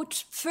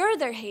promote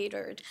further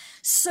hatred.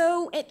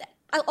 So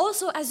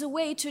also as a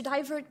way to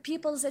divert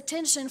people's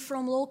attention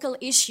from local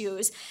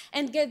issues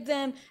and get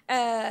them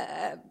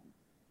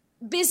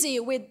busy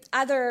with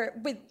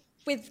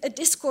a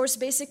discourse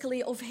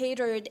basically of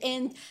hatred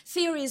and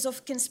theories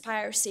of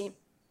conspiracy.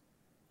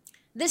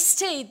 The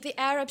state, the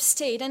Arab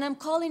state, and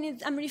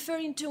I'm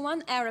referring to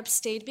one Arab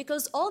state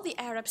because all the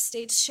Arab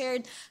states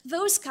shared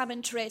those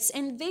common traits,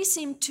 and they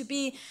seem to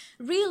be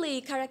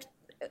really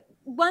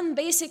one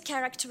basic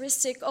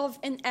characteristic of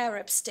an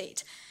Arab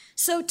state.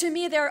 So to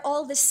me, they're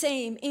all the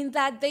same in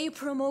that they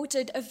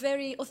promoted a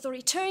very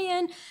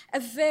authoritarian, a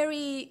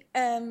very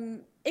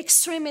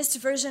extremist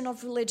version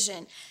of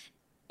religion,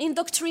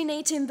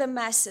 indoctrinating the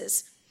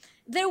masses.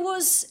 There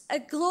was a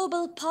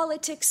global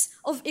politics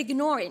of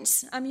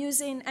ignorance, I'm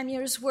using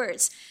Amir's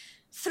words,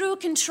 through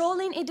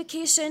controlling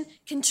education,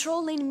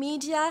 controlling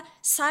media,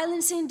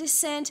 silencing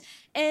dissent,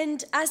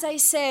 and as I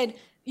said,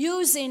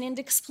 using and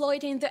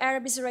exploiting the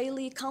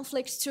Arab-Israeli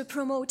conflict to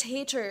promote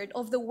hatred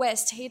of the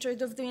West,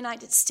 hatred of the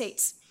United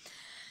States.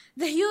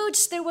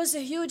 There was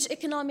a huge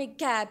economic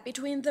gap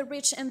between the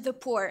rich and the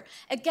poor,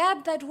 a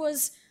gap that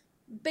was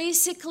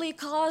basically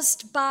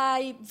caused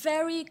by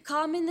very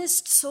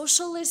communist,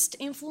 socialist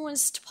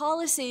influenced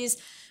policies,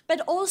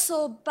 but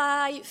also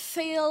by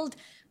failed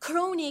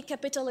crony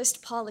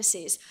capitalist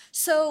policies.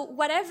 So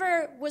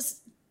whatever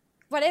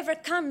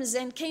comes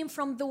and came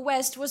from the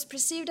West was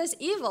perceived as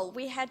evil.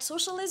 We had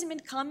socialism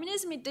and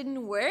communism, it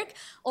didn't work.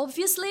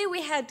 Obviously,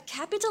 we had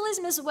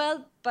capitalism as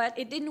well, but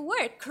it didn't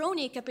work.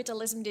 Crony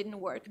capitalism didn't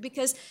work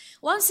because,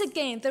 once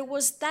again, there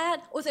was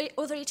that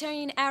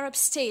authoritarian Arab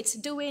state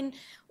doing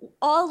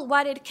all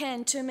what it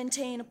can to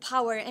maintain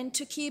power and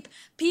to keep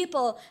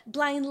people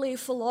blindly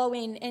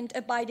following and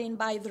abiding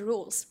by the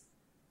rules.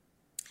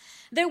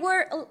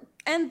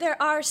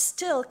 There are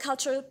still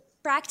cultural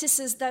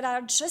practices that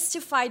are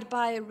justified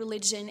by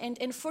religion and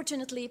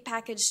unfortunately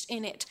packaged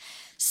in it,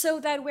 so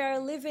that we are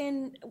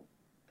living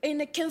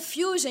in a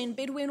confusion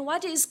between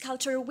what is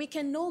culture. We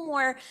can no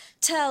more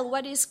tell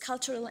what is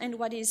cultural and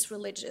what is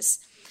religious.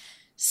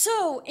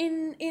 So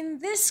within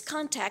this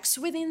context,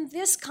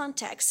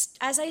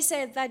 as I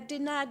said,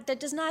 that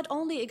does not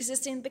only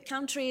exist in the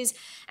countries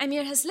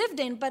Amir has lived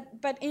in,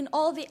 but in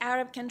all the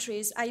Arab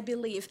countries, I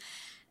believe.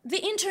 The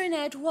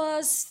internet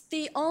was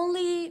the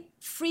only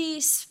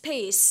free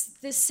space,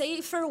 the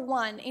safer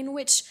one,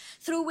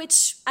 through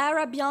which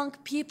Arab young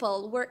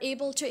people were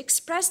able to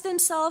express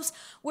themselves,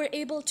 were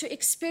able to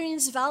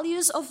experience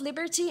values of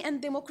liberty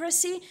and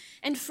democracy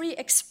and free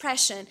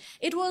expression.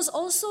 It was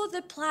also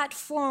the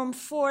platform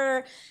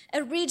for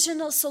a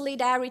regional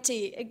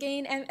solidarity.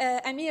 Again,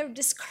 Amir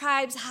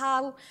describes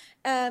how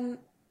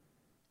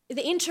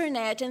the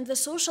internet and the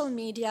social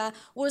media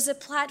was a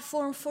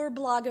platform for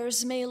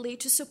bloggers mainly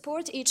to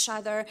support each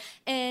other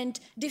and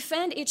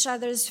defend each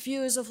other's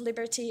views of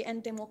liberty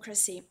and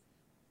democracy.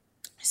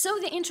 So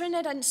the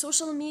internet and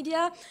social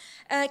media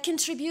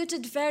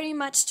contributed very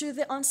much to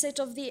the onset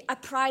of the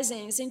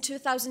uprisings in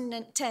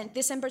 2010,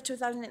 December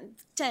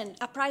 2010,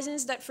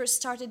 uprisings that first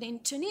started in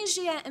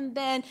Tunisia and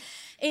then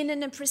in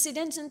an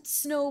unprecedented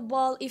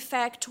snowball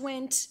effect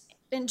went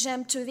and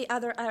jumped to the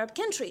other Arab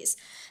countries.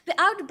 The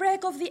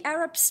outbreak of the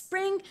Arab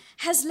Spring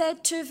has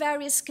led to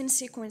various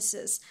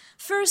consequences.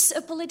 First, a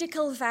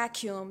political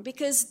vacuum,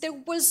 because there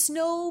was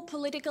no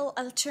political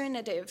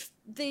alternative.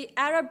 The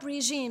Arab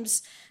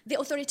regimes, the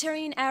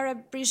authoritarian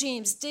Arab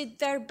regimes, did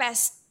their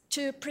best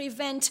to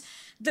prevent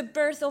the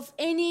birth of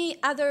any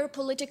other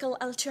political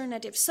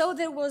alternative. So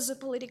there was a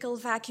political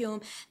vacuum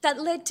that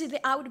led to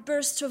the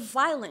outburst of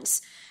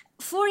violence.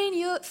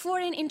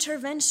 Foreign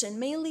intervention,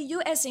 mainly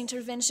US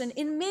intervention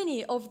in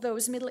many of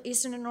those Middle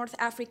Eastern and North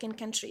African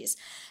countries.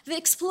 The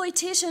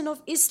exploitation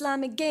of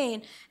Islam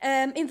again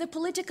in the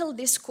political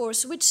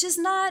discourse, which is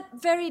not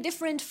very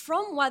different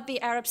from what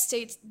the Arab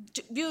states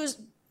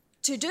used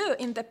to do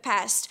in the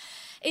past.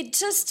 It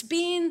just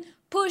being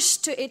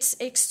pushed to its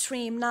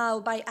extreme now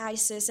by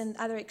ISIS and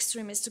other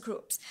extremist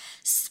groups.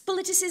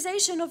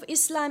 Politicization of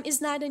Islam is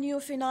not a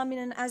new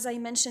phenomenon, as I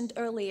mentioned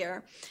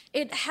earlier.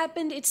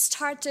 It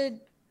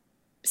started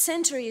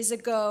centuries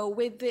ago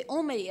with the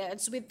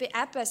Umayyads, with the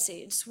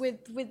Abbasids,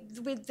 with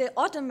the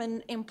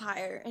Ottoman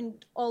Empire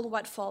and all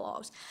what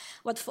followed.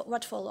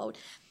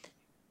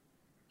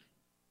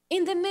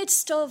 In the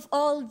midst of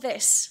all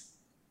this,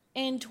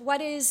 and what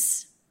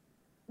is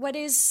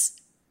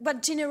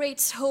what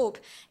generates hope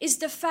is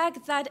the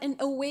fact that an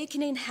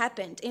awakening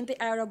happened in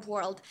the Arab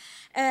world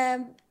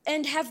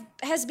and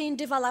has been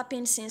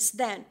developing since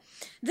then.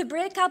 The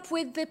breakup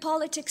with the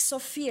politics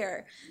of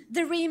fear,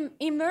 the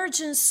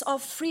re-emergence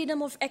of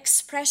freedom of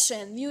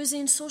expression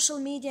using social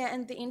media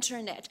and the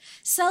internet,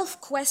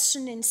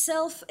 self-questioning,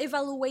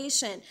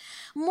 self-evaluation,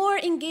 more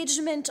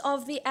engagement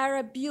of the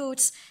Arab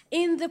youths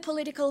in the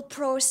political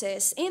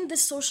process, in the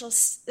social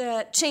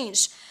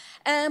change,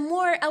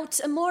 more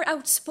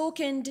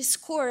outspoken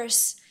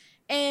discourse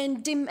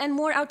and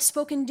more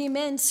outspoken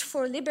demands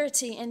for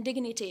liberty and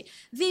dignity.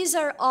 These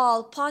are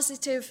all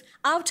positive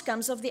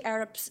outcomes of the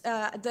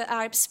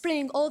Arab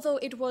Spring, although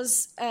it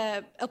was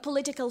a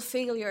political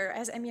failure,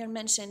 as Amir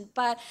mentioned.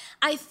 But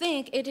I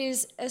think it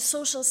is a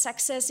social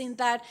success in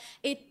that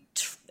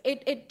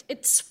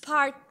it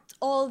sparked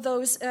all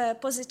those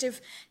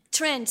positive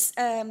trends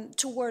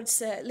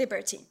towards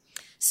liberty.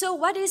 So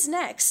what is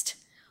next?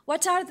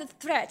 What are the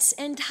threats,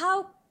 and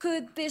how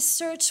could this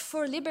search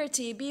for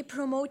liberty be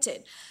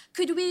promoted?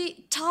 Could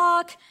we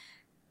talk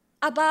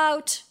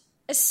about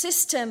a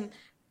system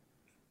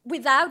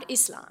without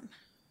Islam?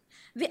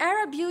 The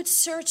Arab youth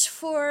search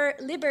for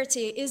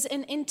liberty is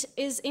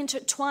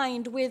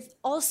intertwined with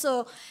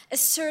also a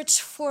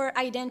search for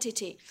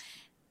identity,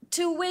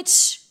 to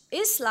which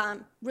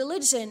Islam,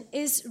 religion,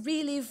 is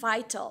really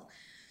vital.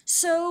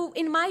 So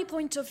in my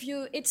point of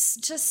view,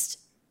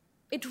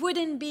 it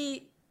wouldn't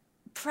be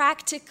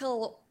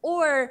practical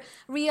or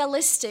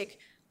realistic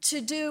to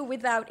do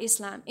without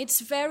Islam. It's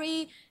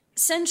very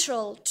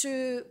central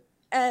to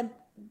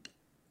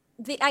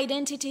the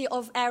identity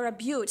of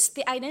Arab youths,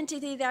 the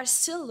identity they are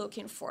still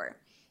looking for.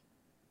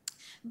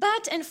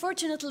 But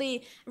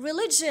unfortunately,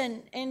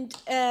 religion, and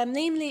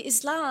namely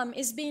Islam,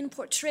 is being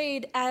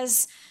portrayed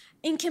as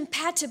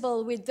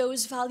incompatible with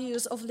those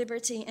values of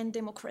liberty and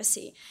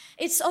democracy.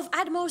 It's of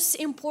utmost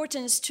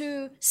importance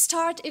to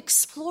start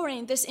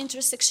exploring this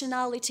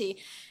intersectionality.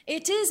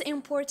 It is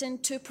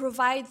important to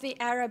provide the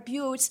Arab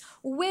youths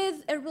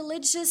with a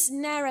religious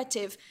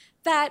narrative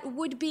that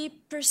would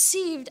be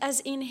perceived as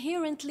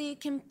inherently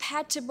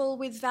compatible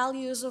with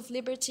values of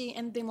liberty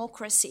and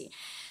democracy.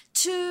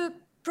 To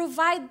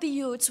provide the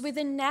youths with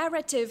a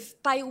narrative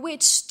by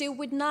which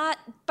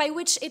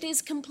it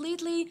is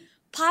completely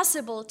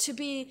possible to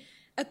be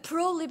a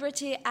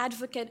pro-liberty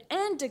advocate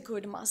and a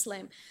good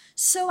Muslim.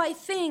 So I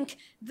think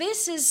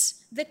this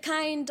is the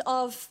kind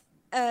of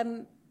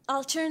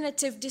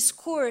alternative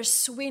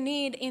discourse we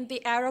need in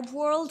the Arab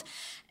world.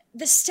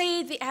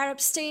 The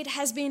Arab state,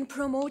 has been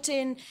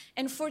promoting,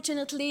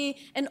 unfortunately,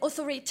 an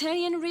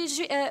authoritarian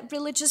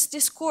religious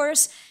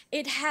discourse.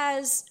 It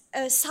has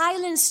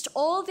silenced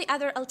all the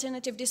other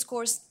alternative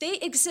discourse. They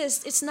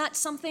exist. It's not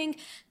something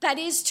that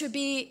is to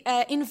be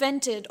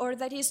invented or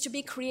that is to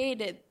be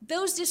created.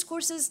 Those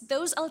discourses,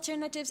 those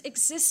alternatives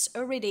exist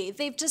already.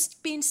 They've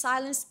just been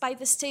silenced by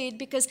the state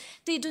because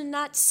they do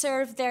not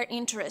serve their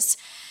interests.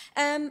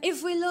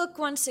 If we look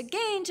once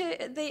again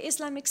to the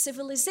Islamic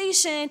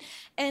civilization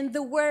and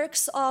the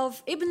works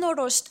of Ibn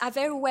Rushd,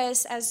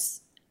 Averroes,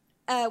 as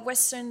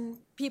Western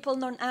people,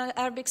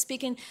 non-Arabic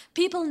speaking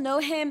people know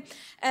him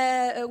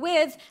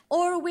with,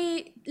 or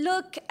we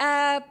look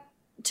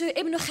to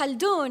Ibn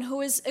Khaldun,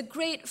 who is a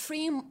great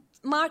free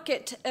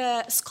market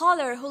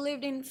scholar who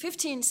lived in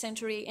 15th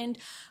century and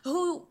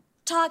who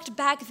talked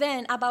back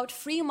then about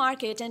free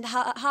market and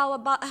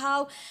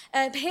how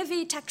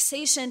heavy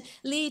taxation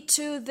lead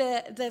to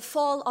the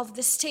fall of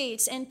the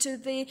states and to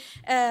the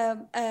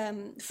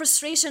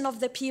frustration of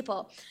the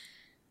people.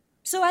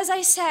 So as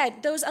I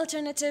said, those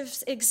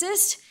alternatives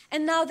exist,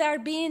 and now they're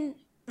being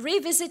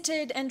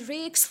revisited and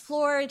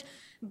re-explored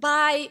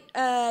by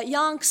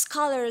young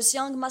scholars,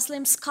 young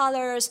Muslim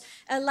scholars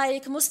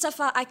like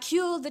Mustafa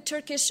Akil, the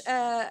Turkish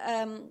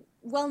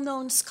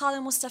well-known scholar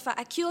Mustafa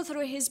Akil,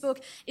 through his book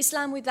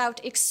Islam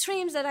Without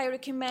Extremes, that I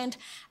recommend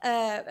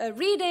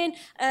reading,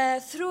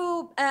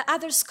 through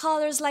other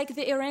scholars like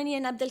the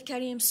Iranian Abdel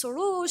Karim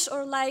Soroush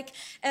or like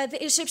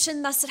the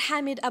Egyptian Nasr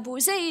Hamid Abu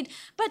Zaid.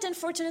 But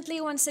unfortunately,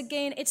 once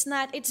again,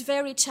 it's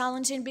very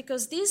challenging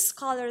because these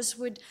scholars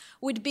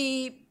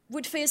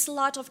would face a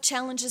lot of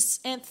challenges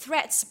and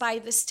threats by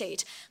the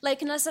state.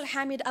 Like Nasr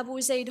Hamid Abu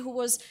Zaid,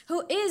 who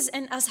is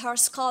an Azhar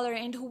scholar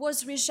and who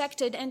was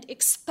rejected and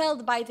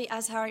expelled by the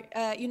Azhar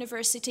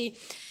University,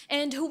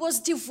 and who was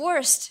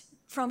divorced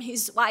from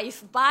his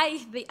wife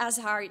by the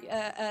Azhar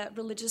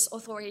religious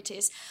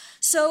authorities.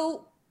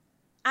 So,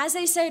 as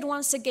I said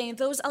once again,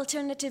 those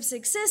alternatives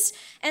exist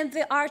and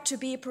they are to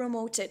be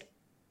promoted.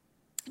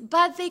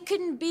 But they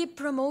couldn't be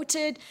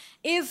promoted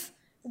if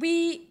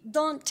we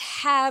don't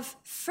have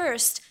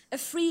first a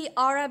free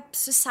Arab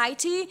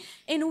society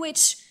in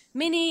which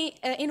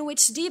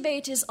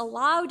debate is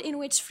allowed, in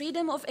which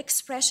freedom of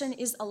expression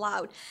is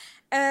allowed.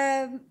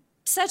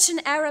 Such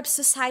an Arab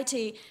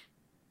society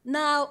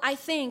now, I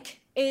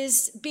think,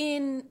 is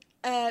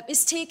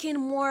taking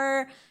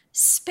more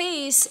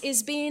space,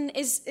 is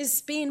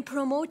being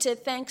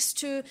promoted thanks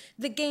to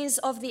the gains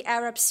of the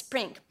Arab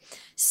Spring.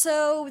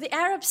 So the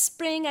Arab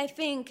Spring, I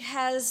think,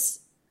 has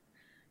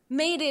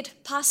made it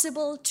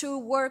possible to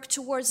work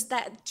towards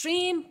that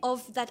dream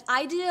of that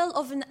ideal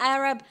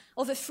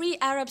of a free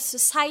Arab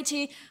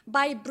society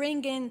by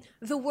bringing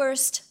the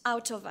worst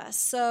out of us.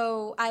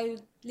 So I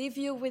leave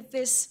you with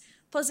this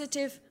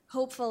positive,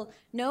 hopeful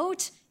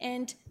note,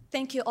 and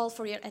thank you all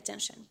for your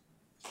attention.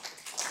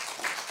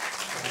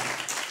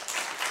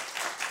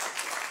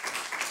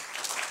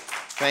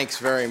 Thanks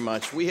very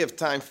much. We have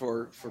time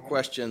for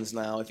questions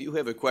now. If you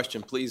have a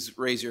question, please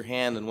raise your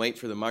hand and wait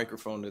for the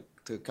microphone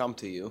to come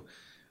to you.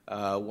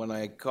 When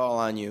I call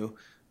on you,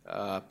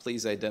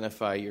 please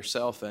identify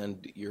yourself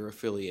and your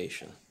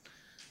affiliation.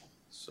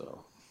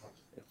 So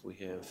if we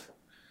have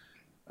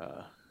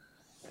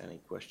any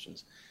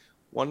questions.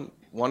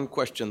 One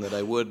question that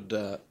I would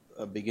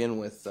begin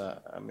with,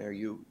 Amir,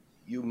 you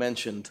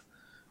mentioned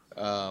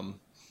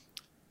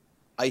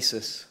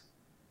ISIS,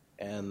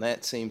 and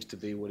that seems to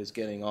be what is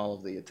getting all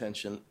of the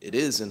attention. It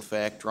is, in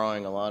fact,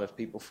 drawing a lot of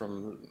people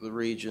from the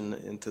region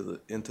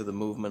into the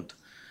movement.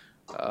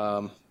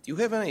 Do you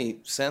have any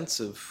sense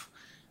of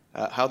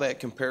how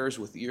that compares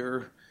with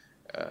your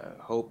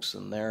hopes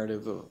and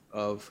narrative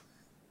of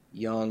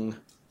young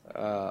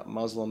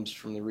Muslims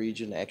from the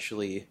region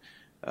actually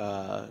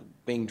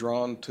being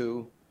drawn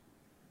to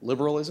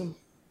liberalism?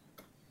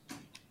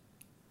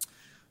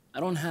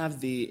 I don't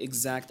have the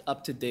exact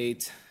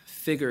up-to-date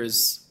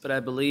figures, but I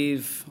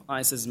believe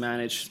ISIS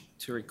managed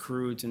to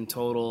recruit in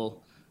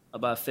total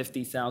about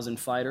 50,000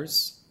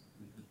 fighters.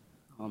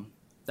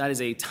 That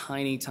is a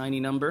tiny, tiny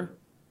number.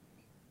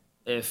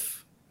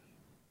 If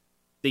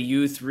the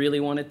youth really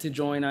wanted to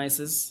join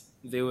ISIS,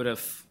 they would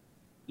have,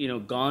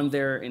 gone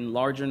there in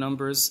larger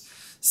numbers.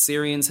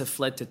 Syrians have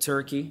fled to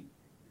Turkey,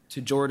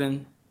 to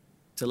Jordan,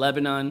 to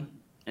Lebanon,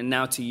 and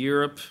now to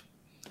Europe.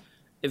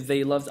 If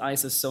they loved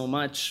ISIS so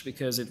much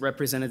because it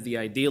represented the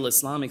ideal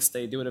Islamic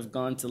state, they would have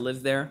gone to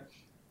live there.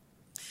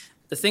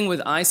 The thing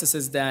with ISIS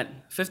is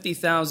that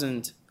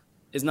 50,000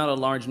 is not a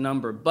large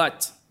number,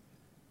 but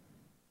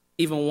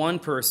even one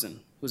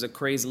person who's a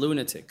crazed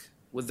lunatic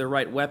with the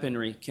right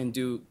weaponry can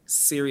do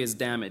serious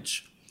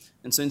damage.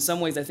 And so in some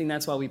ways, I think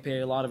that's why we pay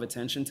a lot of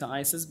attention to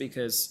ISIS,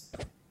 because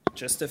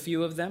just a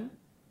few of them,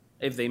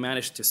 if they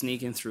manage to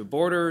sneak in through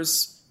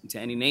borders, into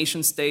any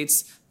nation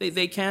states,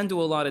 they can do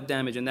a lot of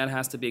damage, and that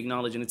has to be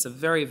acknowledged, and it's a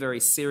very, very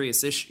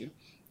serious issue.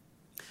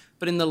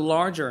 But in the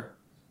larger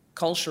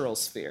cultural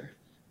sphere,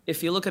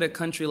 if you look at a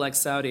country like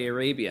Saudi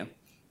Arabia,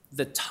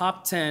 the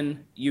top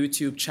 10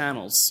 YouTube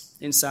channels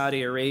in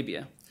Saudi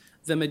Arabia,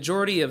 the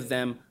majority of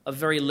them are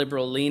very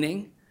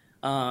liberal-leaning.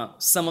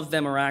 Some of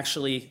them are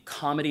actually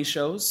comedy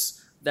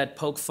shows that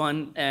poke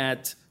fun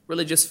at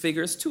religious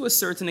figures to a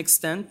certain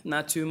extent,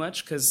 not too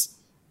much, because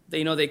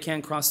they know they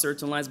can't cross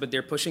certain lines, but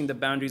they're pushing the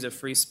boundaries of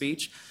free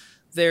speech.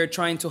 They're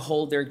trying to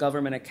hold their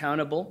government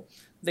accountable.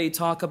 They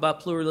talk about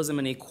pluralism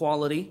and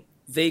equality.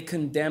 They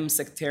condemn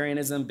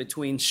sectarianism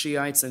between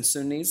Shiites and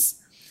Sunnis.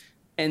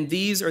 And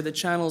these are the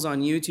channels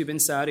on YouTube in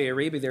Saudi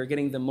Arabia. They're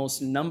getting the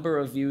most number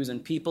of views,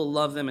 and people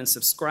love them and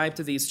subscribe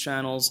to these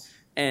channels,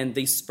 and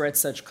they spread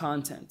such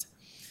content.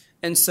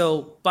 And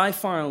so, by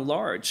far and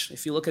large,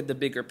 if you look at the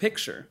bigger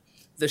picture,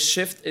 the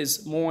shift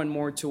is more and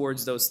more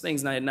towards those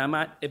things. Now,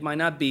 it might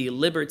not be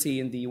liberty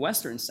in the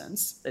Western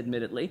sense,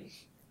 admittedly,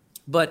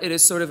 but it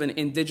is sort of an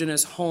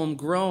indigenous,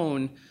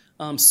 homegrown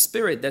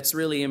spirit that's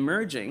really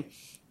emerging,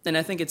 and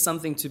I think it's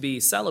something to be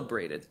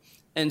celebrated.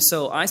 And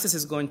so ISIS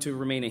is going to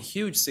remain a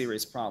huge,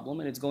 serious problem,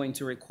 and it's going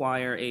to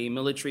require a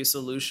military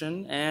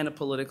solution and a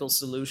political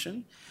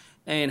solution.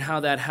 And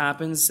how that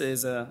happens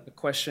is a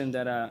question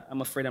that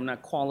I'm afraid I'm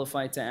not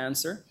qualified to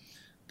answer.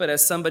 But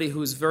as somebody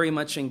who's very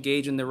much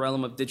engaged in the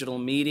realm of digital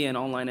media and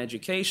online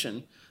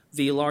education,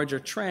 the larger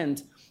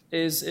trend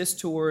is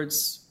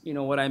towards,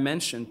 what I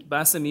mentioned.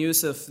 Bassem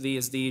Youssef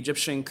is the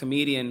Egyptian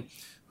comedian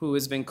who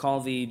has been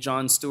called the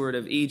Jon Stewart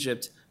of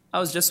Egypt. I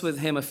was just with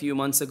him a few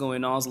months ago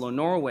in Oslo,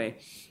 Norway.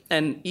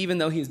 And even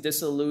though he's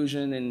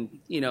disillusioned and,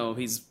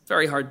 he's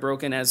very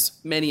heartbroken, as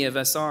many of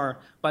us are,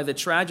 by the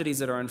tragedies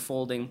that are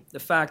unfolding, the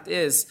fact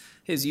is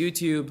his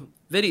YouTube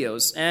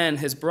videos and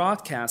his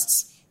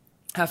broadcasts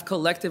have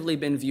collectively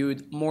been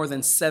viewed more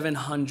than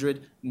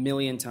 700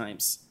 million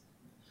times.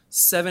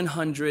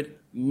 700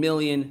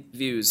 million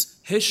views.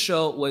 His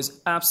show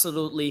was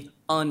absolutely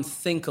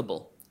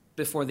unthinkable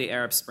before the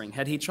Arab Spring.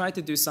 Had he tried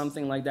to do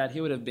something like that,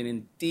 he would have been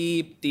in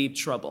deep, deep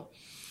trouble.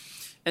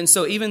 And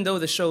so even though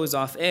the show is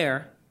off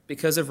air,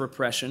 because of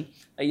repression,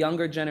 a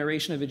younger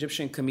generation of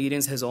Egyptian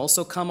comedians has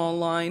also come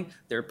online.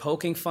 They're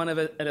poking fun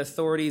at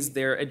authorities.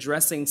 They're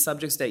addressing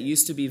subjects that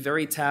used to be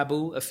very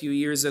taboo a few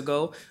years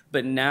ago,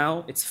 but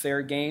now it's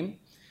fair game.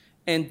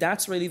 And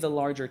that's really the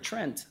larger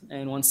trend.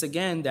 And once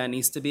again, that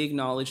needs to be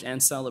acknowledged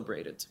and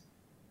celebrated.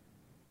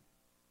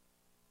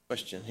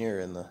 Question here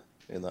in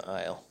the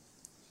aisle.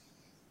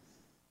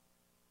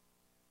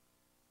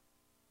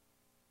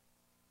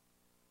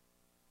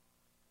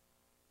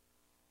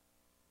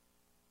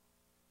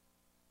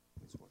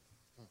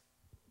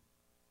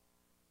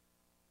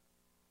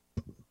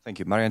 Thank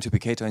you. Marian Tupy,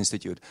 Cato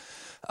Institute.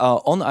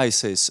 On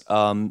ISIS,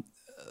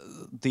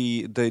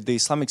 the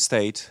Islamic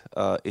State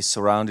is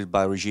surrounded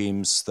by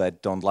regimes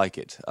that don't like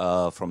it,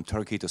 from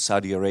Turkey to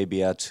Saudi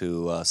Arabia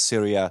to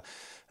Syria.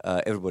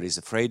 Everybody's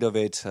afraid of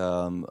it.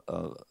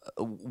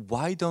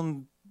 Why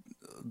don't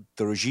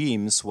the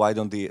regimes, why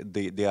don't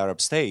the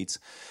Arab states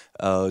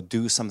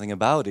do something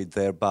about it,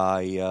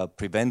 thereby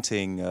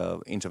preventing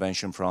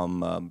intervention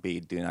from be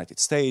it the United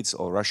States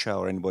or Russia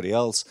or anybody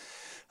else?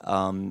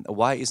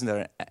 Why isn't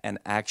there an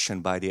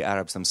action by the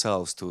Arabs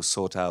themselves to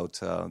sort out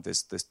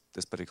this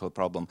particular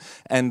problem?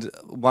 And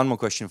one more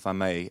question, if I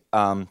may.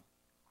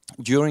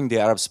 During the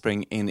Arab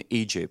Spring in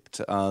Egypt,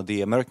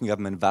 the American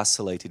government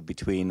vacillated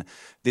between,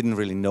 didn't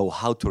really know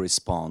how to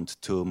respond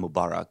to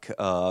Mubarak.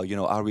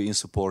 Are we in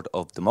support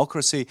of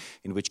democracy,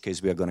 in which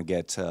case we are going to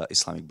get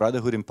Islamic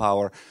Brotherhood in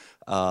power,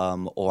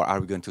 or are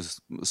we going to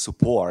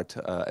support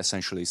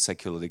essentially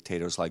secular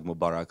dictators like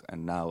Mubarak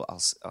and now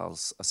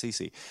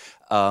al-Sisi?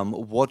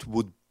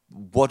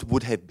 What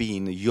would have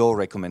been your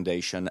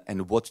recommendation,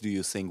 and what do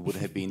you think would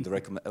have been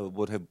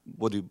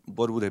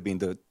what would have been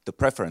the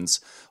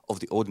preference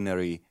of the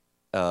ordinary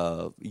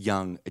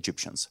young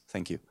Egyptians?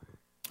 Thank you.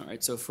 All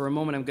right, so for a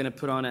moment I'm going to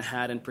put on a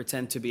hat and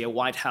pretend to be a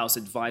White House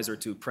advisor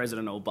to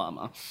President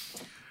Obama.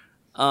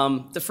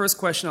 The first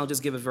question, I'll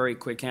just give a very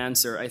quick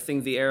answer. I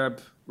think the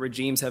Arab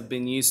regimes have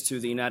been used to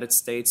the United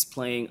States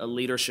playing a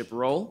leadership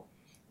role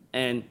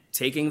and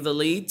taking the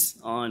lead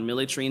on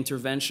military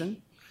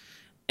intervention.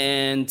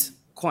 And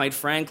quite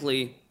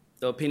frankly,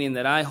 the opinion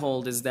that I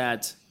hold is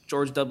that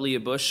George W.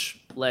 Bush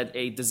led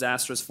a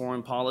disastrous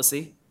foreign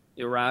policy.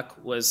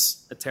 Iraq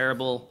was a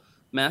terrible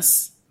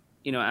mess,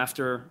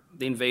 after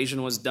the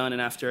invasion was done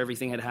and after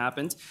everything had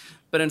happened.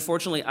 But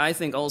unfortunately, I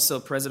think also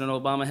President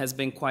Obama has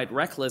been quite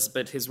reckless,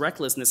 but his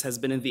recklessness has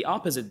been in the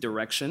opposite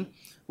direction,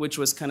 which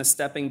was kind of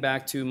stepping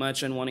back too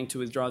much and wanting to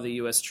withdraw the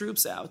U.S.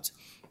 troops out.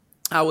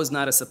 I was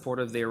not a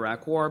supporter of the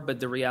Iraq War, but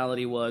the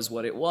reality was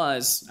what it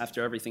was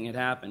after everything had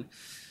happened.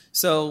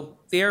 So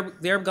the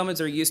Arab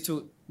governments are used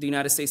to the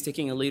United States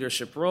taking a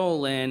leadership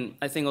role, and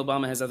I think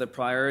Obama has other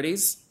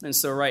priorities. And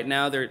so right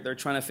now they're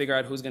trying to figure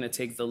out who's going to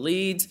take the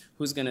lead,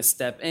 who's going to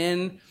step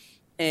in.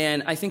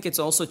 And I think it's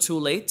also too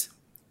late,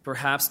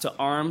 perhaps, to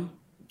arm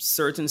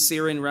certain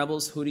Syrian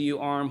rebels. Who do you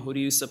arm? Who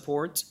do you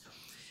support?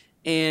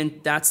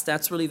 And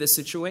that's really the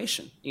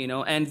situation,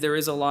 And there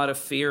is a lot of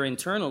fear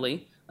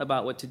internally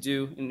about what to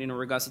do in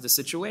regards to the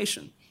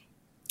situation.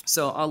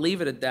 So I'll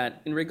leave it at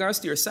that. In regards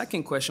to your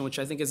second question, which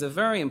I think is a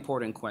very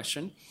important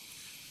question,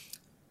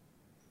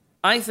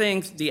 I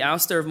think the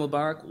ouster of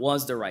Mubarak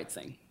was the right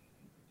thing.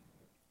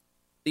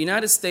 The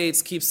United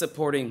States keeps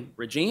supporting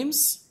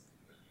regimes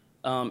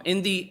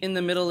in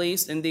the Middle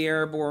East, in the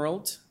Arab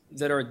world,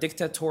 that are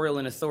dictatorial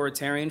and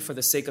authoritarian for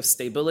the sake of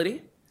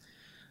stability.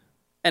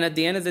 And at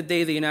the end of the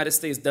day, the United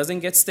States doesn't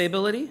get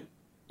stability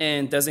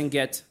and doesn't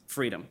get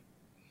freedom.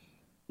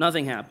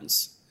 Nothing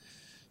happens.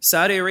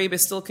 Saudi Arabia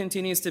still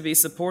continues to be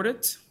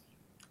supported.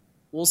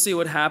 We'll see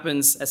what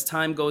happens as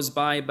time goes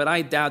by, but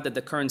I doubt that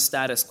the current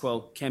status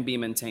quo can be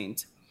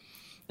maintained.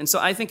 And so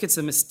I think it's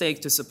a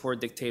mistake to support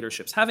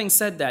dictatorships. Having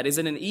said that, is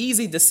it an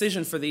easy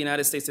decision for the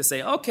United States to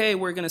say, okay,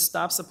 we're going to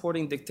stop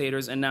supporting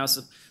dictators and now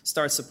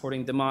start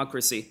supporting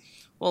democracy?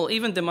 Well,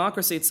 even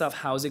democracy itself,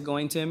 how is it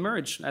going to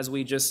emerge? As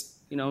we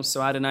just,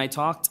 Suad and I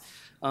talked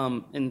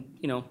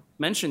and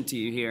mentioned to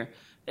you here.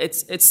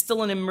 It's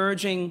still an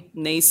emerging,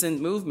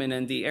 nascent movement,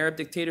 and the Arab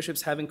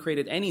dictatorships haven't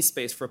created any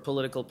space for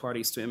political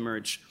parties to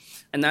emerge.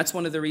 And that's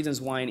one of the reasons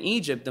why in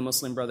Egypt the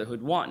Muslim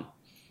Brotherhood won.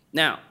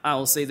 Now, I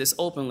will say this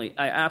openly.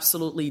 I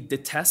absolutely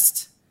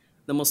detest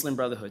the Muslim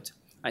Brotherhood.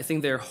 I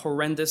think they're a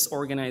horrendous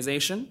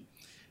organization.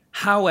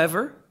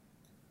 However,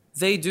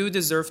 they do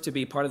deserve to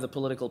be part of the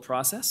political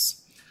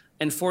process.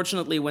 And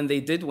fortunately, when they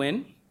did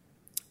win,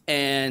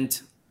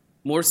 and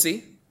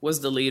Morsi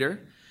was the leader,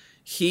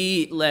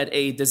 he led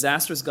a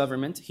disastrous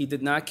government. He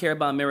did not care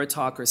about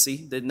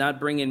meritocracy, did not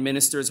bring in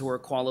ministers who were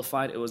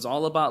qualified. It was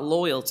all about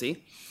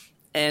loyalty.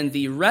 And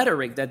the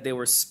rhetoric that they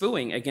were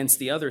spewing against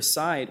the other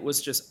side was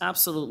just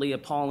absolutely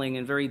appalling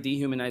and very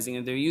dehumanizing.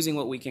 And they're using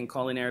what we can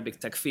call in Arabic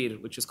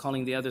takfir, which is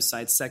calling the other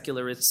side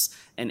secularists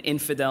and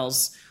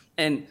infidels.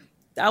 And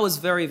that was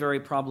very, very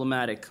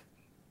problematic.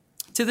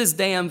 To this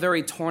day, I'm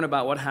very torn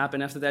about what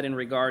happened after that in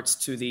regards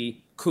to the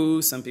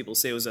coup. Some people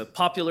say it was a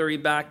popular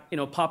back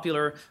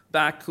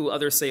coup.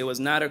 Others say it was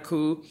not a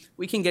coup.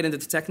 We can get into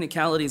the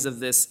technicalities of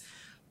this.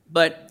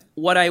 But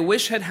what I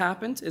wish had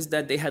happened is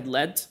that they had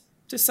led,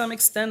 to some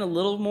extent, a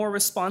little more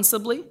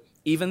responsibly,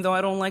 even though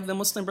I don't like the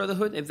Muslim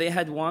Brotherhood. If they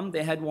had won,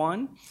 they had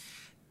won.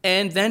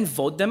 And then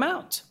vote them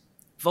out.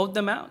 Vote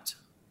them out.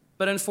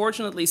 But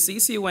unfortunately,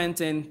 Sisi went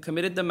and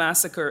committed the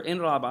massacre in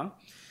Rabaa,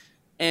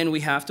 and we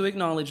have to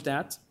acknowledge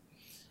that.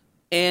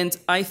 And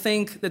I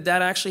think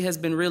that actually has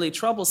been really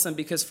troublesome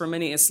because for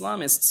many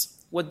Islamists,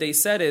 what they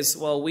said is,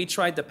 well, we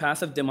tried the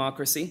path of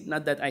democracy.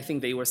 Not that I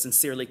think they were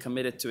sincerely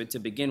committed to it to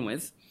begin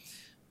with,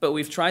 but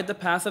we've tried the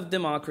path of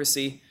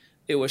democracy.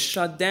 It was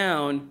shut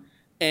down,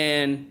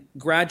 and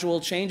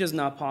gradual change is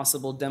not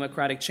possible.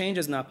 Democratic change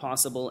is not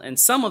possible. And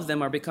some of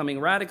them are becoming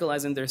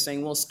radicalized, and they're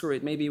saying, well, screw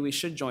it. Maybe we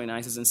should join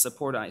ISIS and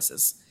support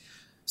ISIS.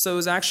 So it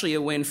was actually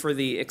a win for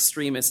the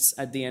extremists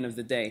at the end of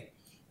the day.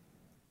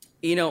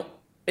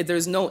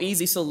 There's no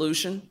easy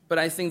solution, but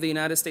I think the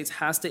United States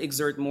has to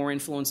exert more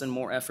influence and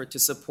more effort to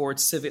support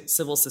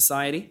civil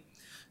society,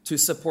 to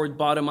support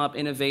bottom-up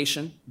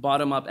innovation,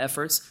 bottom-up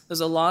efforts.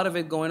 There's a lot of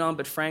it going on,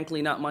 but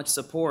frankly, not much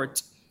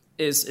support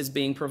is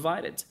being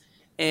provided.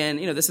 And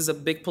this is a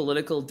big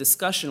political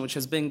discussion which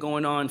has been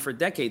going on for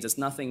decades. It's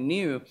nothing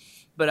new.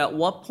 But at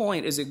what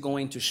point is it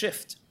going to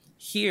shift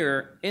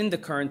here in the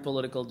current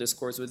political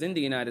discourse within the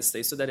United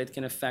States so that it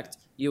can affect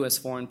U.S.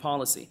 foreign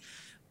policy?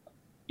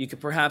 You could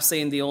perhaps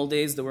say in the old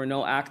days there were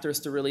no actors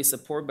to really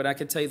support, but I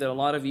could tell you that a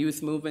lot of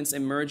youth movements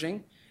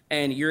emerging,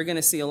 and you're going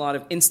to see a lot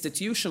of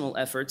institutional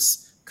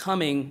efforts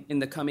coming in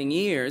the coming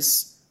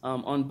years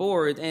on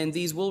board, and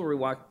these will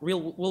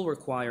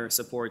require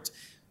support.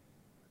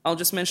 I'll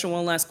just mention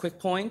one last quick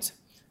point.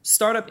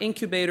 Startup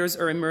incubators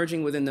are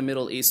emerging within the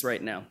Middle East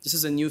right now. This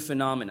is a new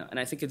phenomenon, and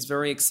I think it's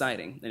very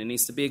exciting, and it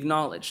needs to be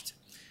acknowledged.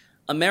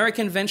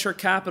 American venture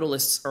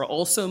capitalists are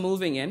also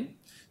moving in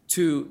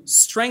to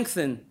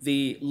strengthen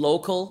the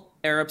local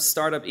Arab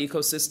startup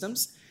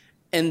ecosystems,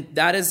 and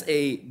that is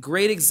a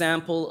great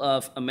example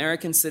of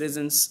American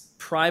citizens,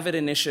 private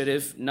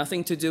initiative,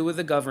 nothing to do with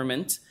the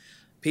government,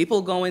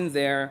 people going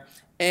there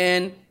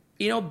and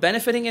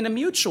benefiting in a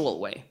mutual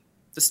way.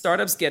 The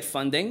startups get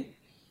funding.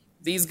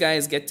 These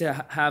guys get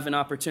to have an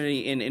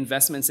opportunity in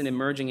investments in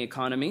emerging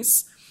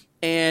economies.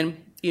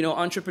 And,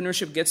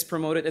 entrepreneurship gets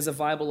promoted as a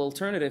viable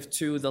alternative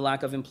to the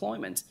lack of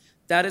employment.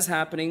 That is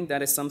happening.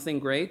 That is something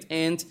great.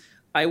 And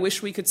I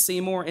wish we could see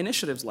more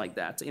initiatives like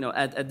that,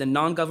 at the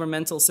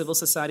non-governmental civil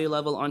society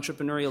level,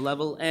 entrepreneurial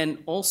level, and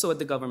also at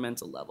the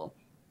governmental level.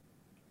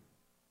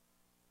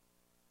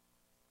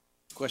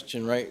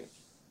 Question right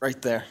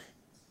there.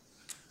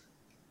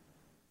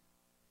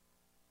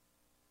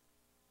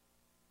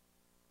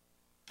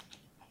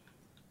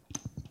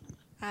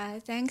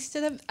 Thanks for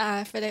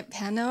the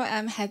panel.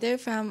 I'm Heather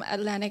from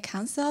Atlantic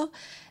Council,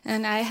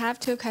 and I have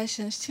two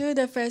questions too.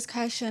 The first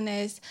question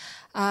is,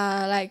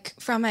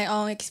 from my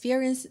own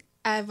experience,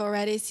 I've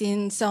already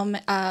seen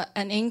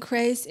an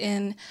increase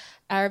in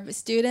Arab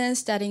students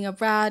studying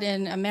abroad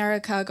in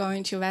America,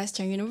 going to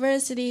Western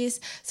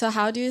universities. So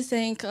how do you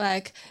think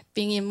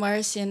being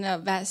immersed in a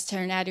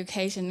Western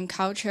education and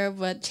culture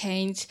would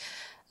change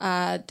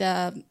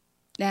the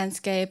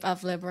landscape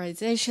of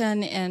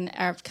liberalization in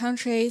Arab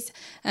countries?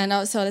 And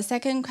also the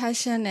second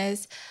question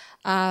is,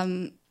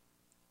 the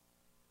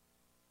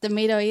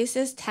Middle East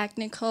is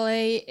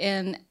technically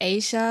in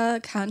Asia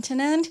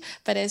continent,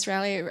 but it's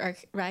rarely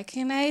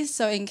recognized.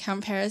 So in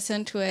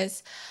comparison to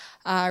its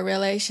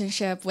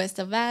relationship with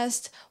the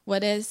West,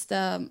 what is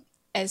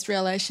its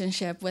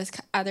relationship with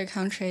other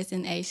countries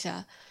in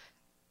Asia?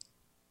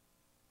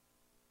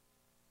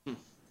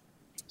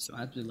 So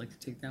I'd like to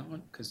take that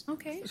one.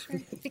 Okay, sure,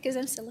 because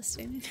I'm still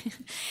listening.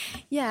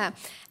 Yeah,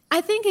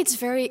 I think it's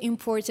very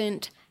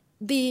important,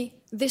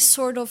 this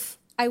sort of,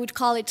 I would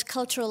call it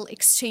cultural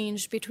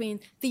exchange between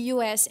the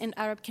US and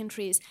Arab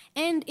countries.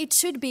 And it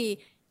should be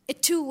a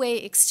two-way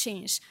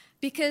exchange.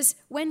 Because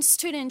when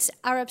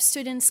Arab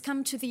students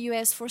come to the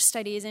US for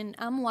studies, and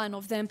I'm one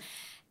of them,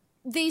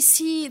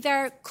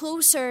 they're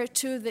closer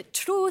to the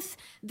truth,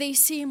 they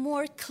see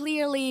more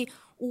clearly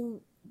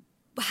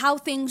how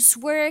things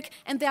work,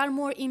 and they are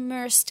more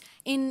immersed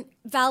in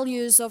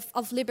values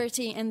of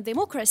liberty and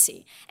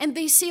democracy. And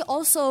they see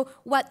also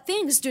what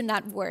things do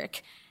not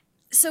work.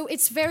 So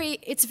it's very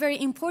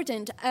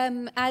important.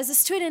 As a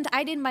student,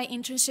 I did my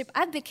internship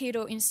at the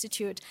Cato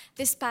Institute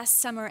this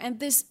past summer, and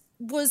this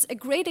was a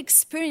great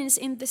experience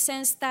in the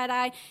sense that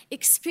I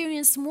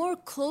experienced more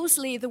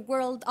closely the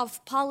world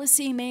of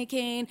policy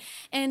making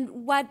and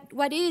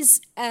what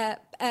is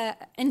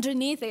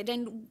underneath it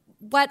and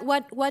what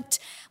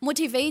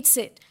motivates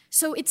it.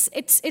 So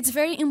it's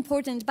very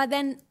important. But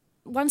then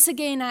once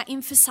again, I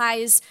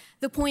emphasize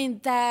the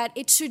point that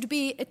it should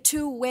be a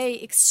two-way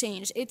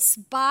exchange. It's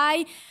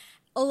by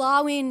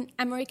allowing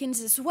Americans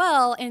as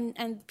well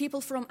and people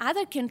from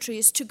other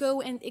countries to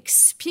go and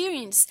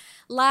experience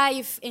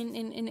life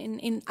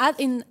in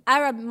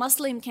Arab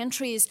Muslim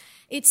countries.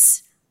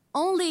 It's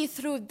only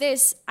through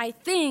this, I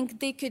think,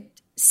 they could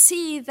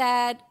see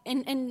that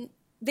and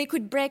they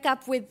could break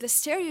up with the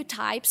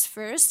stereotypes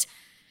first.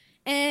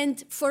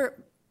 And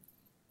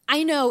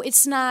I know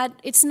it's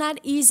not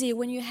easy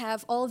when you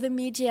have all the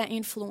media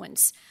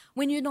influence,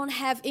 when you don't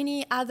have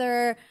any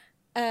other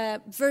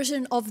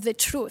version of the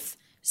truth.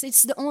 So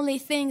it's the only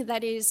thing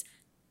that is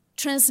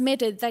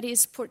transmitted, that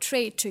is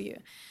portrayed to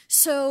you.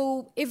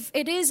 So if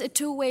it is a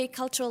two-way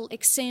cultural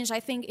exchange, I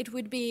think it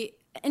would be,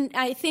 and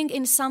I think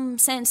in some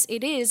sense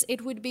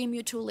it would be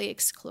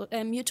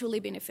mutually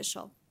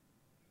beneficial.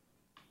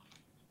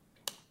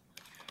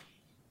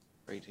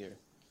 Right here.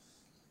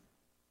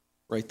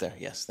 Right there,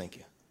 yes, thank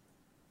you.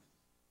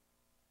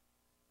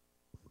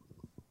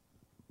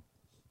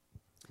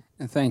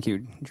 Thank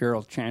you,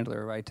 Gerald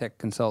Chandler of iTech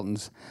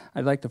Consultants.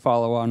 I'd like to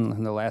follow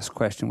on the last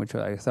question, which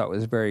I thought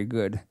was very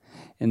good.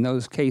 In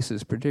those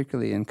cases,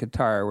 particularly in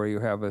Qatar, where you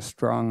have a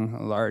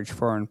strong, large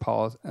foreign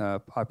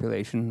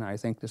population, I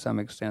think to some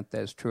extent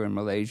that's true in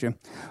Malaysia,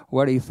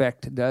 what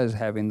effect does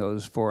having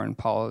those foreign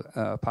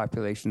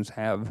populations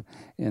have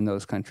in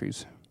those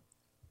countries?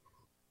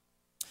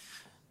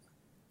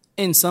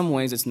 In some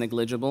ways, it's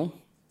negligible.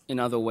 In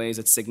other ways,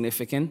 it's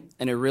significant,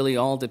 and it really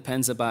all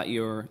depends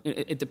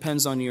it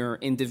depends on your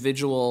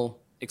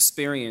individual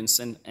experience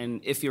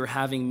and if you're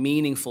having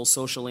meaningful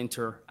social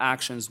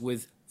interactions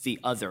with the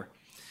other.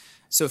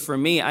 So for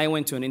me, I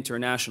went to an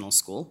international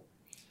school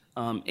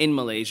in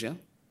Malaysia.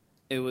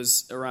 It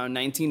was around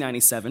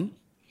 1997,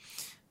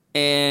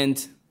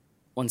 and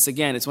once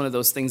again, it's one of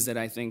those things that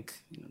I think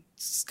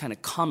it's kind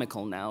of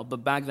comical now,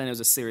 but back then it was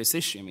a serious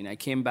issue. I mean, I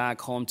came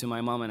back home to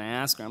my mom and I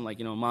asked her, I'm like,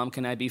 Mom,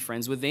 can I be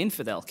friends with the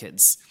infidel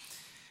kids?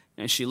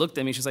 And she looked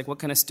at me, she's like, what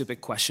kind of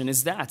stupid question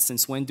is that?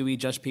 Since when do we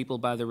judge people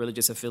by their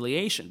religious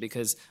affiliation?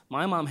 Because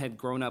my mom had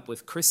grown up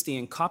with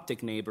Christian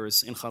Coptic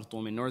neighbors in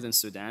Khartoum in northern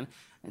Sudan,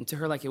 and to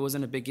her, like, it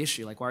wasn't a big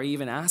issue. Like, why are you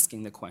even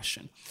asking the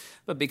question?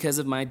 But because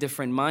of my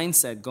different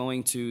mindset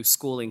going to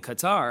school in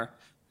Qatar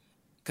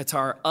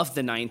of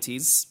the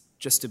 90s,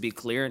 just to be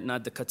clear,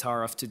 not the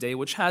Qatar of today,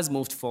 which has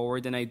moved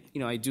forward, and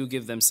I do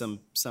give them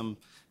some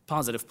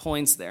positive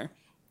points there.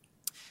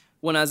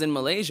 When I was in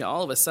Malaysia,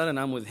 all of a sudden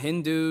I'm with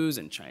Hindus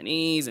and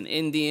Chinese and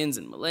Indians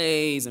and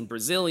Malays and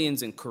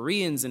Brazilians and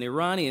Koreans and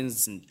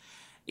Iranians and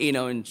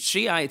and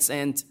Shiites,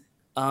 and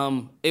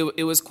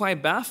it was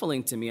quite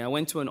baffling to me. I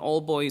went to an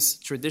all-boys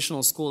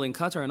traditional school in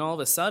Qatar, and all of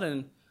a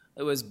sudden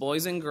it was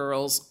boys and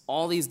girls,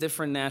 all these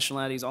different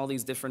nationalities, all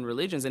these different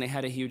religions, and it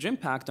had a huge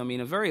impact on me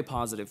in a very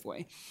positive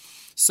way.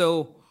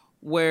 So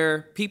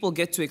where people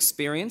get to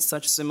experience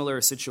such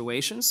similar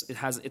situations,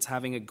 it's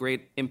having a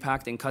great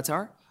impact in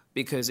Qatar,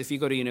 because if you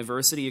go to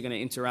university, you're going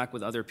to interact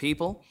with other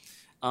people.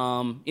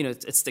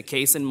 It's the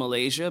case in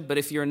Malaysia, but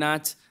if you're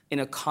not in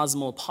a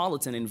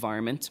cosmopolitan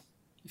environment,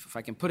 if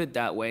I can put it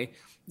that way,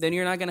 then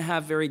you're not going to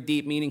have very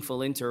deep,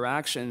 meaningful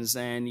interactions,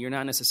 and you're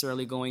not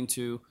necessarily going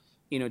to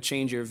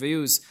change your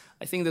views.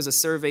 I think there's a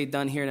survey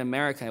done here in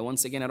America.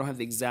 Once again, I don't have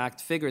the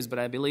exact figures, but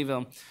I believe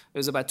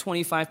there's about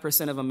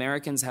 25% of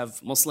Americans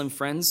have Muslim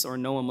friends or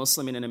know a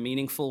Muslim in a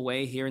meaningful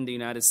way here in the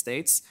United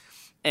States.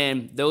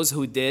 And those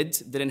who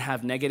didn't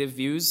have negative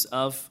views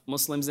of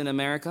Muslims in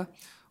America,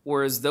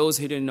 whereas those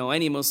who didn't know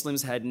any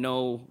Muslims had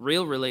no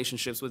real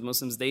relationships with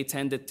Muslims. They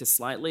tended to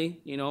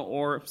slightly,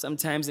 or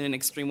sometimes in an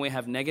extreme way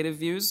have negative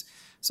views.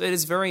 So it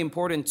is very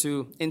important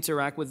to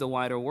interact with the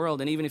wider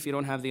world. And even if you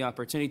don't have the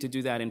opportunity to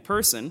do that in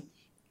person,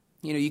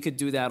 you could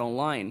do that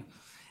online.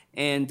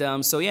 And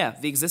the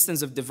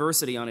existence of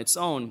diversity on its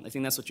own, I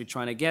think that's what you're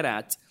trying to get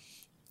at,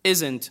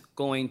 isn't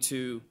going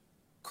to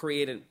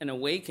create an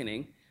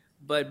awakening.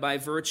 But by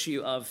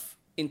virtue of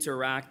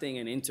interacting,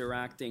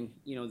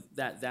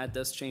 that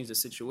does change the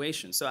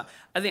situation. So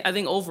I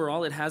think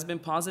overall it has been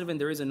positive,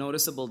 and there is a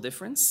noticeable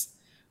difference.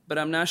 But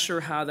I'm not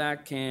sure how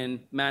that can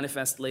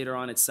manifest later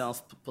on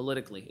itself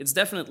politically. It's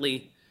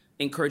definitely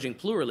encouraging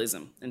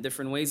pluralism and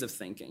different ways of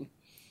thinking.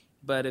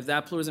 But if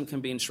that pluralism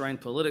can be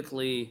enshrined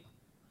politically,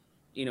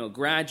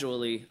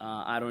 gradually,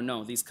 I don't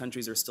know. These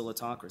countries are still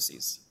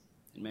autocracies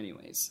in many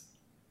ways.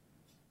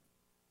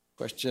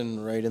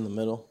 Question right in the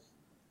middle.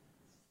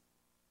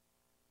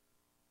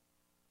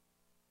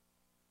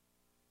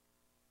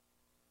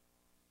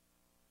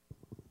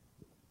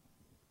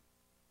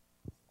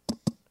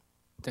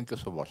 Thank you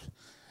so much.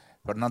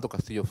 Fernando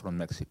Castillo from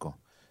Mexico.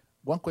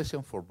 One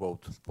question for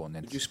both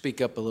opponents. Could you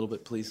speak up a little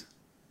bit, please?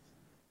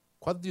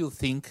 What do you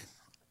think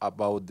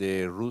about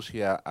the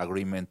Russia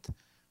agreement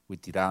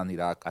with Iran,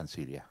 Iraq, and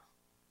Syria?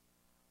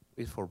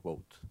 It's for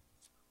both.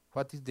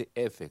 What is the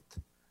effect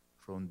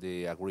from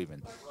the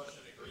agreement? The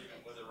Russian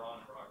agreement with Iran,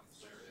 Iraq, and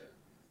Syria.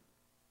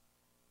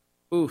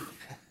 Ooh.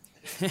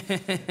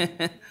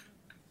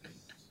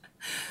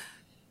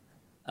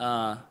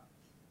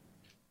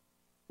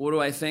 What do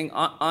I think?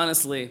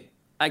 Honestly,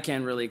 I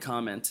can't really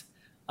comment.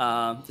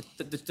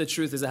 The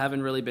truth is I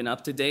haven't really been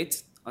up to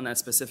date on that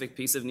specific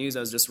piece of news. I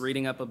was just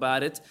reading up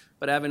about it,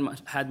 but I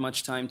haven't had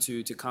much time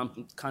to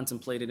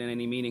contemplate it in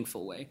any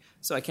meaningful way.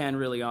 So I can't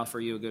really offer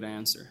you a good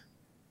answer.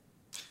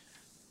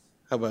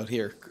 How about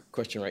here?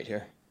 Question right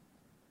here.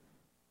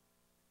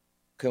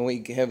 Can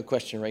we have a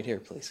question right here,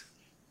 please?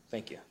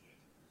 Thank you.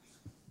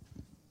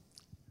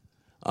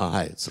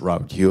 Hi, it's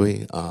Robert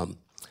Huey.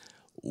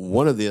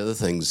 One of the other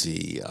things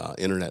the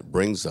internet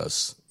brings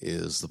us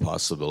is the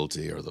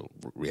possibility or the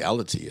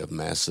reality of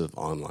massive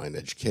online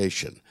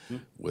education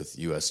with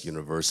U.S.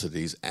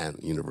 universities and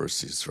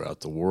universities throughout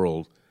the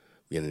world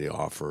beginning to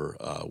offer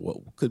what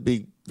could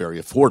be very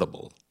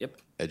affordable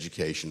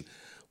education,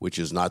 which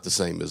is not the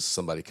same as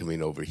somebody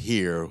coming over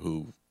here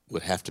who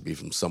would have to be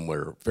from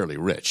somewhere fairly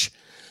rich.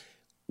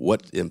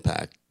 What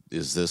impact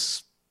is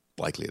this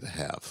likely to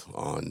have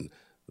on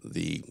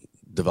the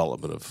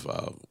development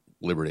of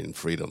liberty and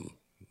freedom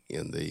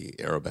in the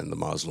Arab and the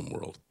Muslim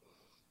world?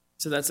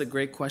 So that's a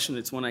great question.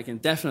 It's one I can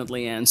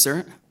definitely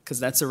answer because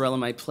that's a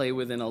realm I play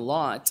within a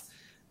lot.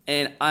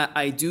 And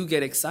I do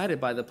get excited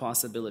by the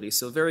possibility.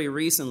 So very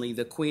recently,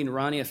 the Queen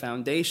Rania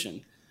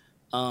Foundation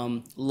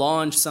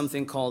launched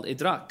something called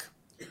Idrak,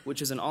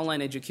 which is an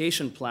online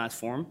education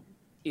platform,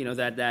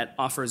 that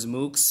offers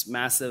MOOCs,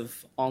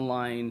 massive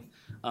online,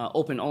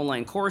 open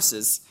online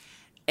courses.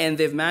 And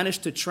they've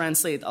managed to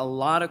translate a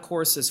lot of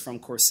courses from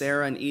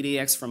Coursera and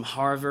edX, from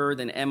Harvard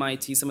and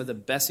MIT, some of the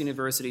best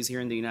universities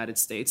here in the United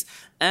States,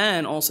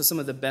 and also some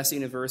of the best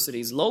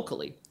universities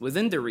locally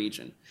within the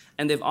region.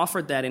 And they've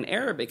offered that in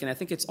Arabic, and I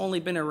think it's only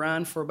been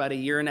around for about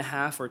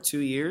 1.5 or 2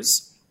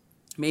 years,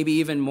 maybe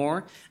even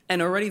more,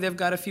 and already they've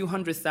got a few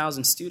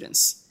 100,000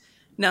 students.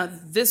 Now,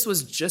 this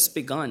was just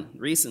begun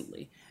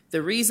recently.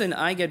 The reason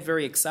I get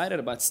very excited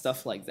about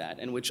stuff like that,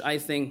 and which I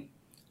think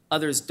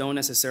others don't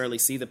necessarily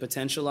see the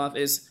potential of,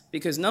 is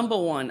because, number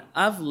one,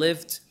 I've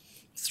lived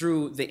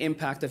through the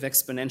impact of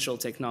exponential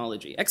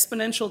technology.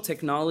 Exponential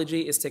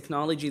technology is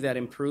technology that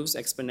improves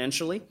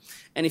exponentially.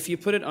 And if you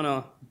put it on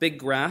a big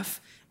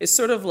graph, it's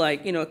sort of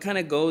like, it kind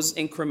of goes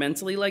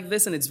incrementally like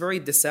this, and it's very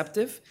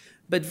deceptive,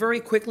 but very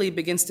quickly it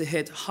begins to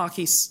hit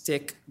hockey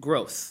stick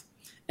growth.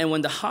 And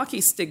when the hockey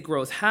stick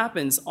growth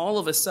happens, all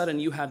of a sudden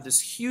you have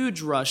this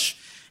huge rush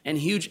and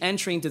huge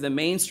entry into the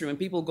mainstream, and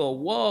people go,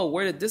 whoa,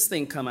 where did this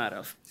thing come out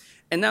of?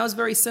 And that was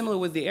very similar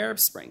with the Arab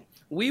Spring.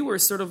 We were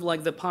sort of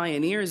like the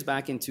pioneers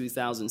back in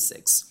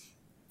 2006.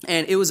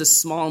 And it was a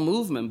small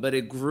movement, but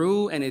it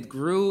grew and it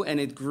grew and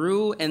it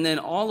grew. And then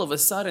all of a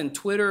sudden,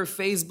 Twitter,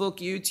 Facebook,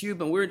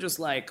 YouTube, and we were just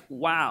like,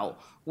 wow,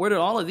 where did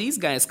all of these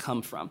guys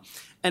come from?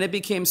 And it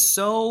became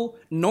so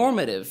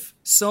normative,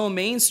 so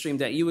mainstream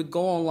that you would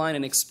go online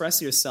and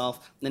express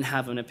yourself and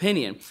have an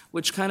opinion,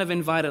 which kind of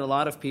invited a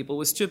lot of people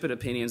with stupid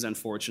opinions,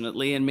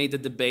 unfortunately, and made the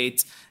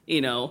debate,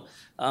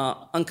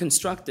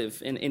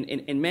 unconstructive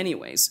in many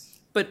ways.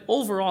 But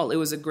overall, it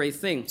was a great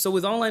thing. So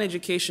with online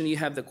education, you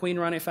have the Queen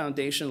Rania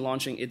Foundation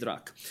launching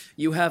Idrak.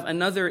 You have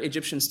another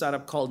Egyptian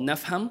startup called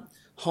Nafham,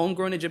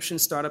 homegrown Egyptian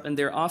startup, and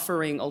they're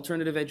offering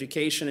alternative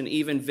education and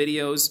even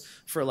videos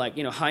for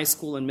high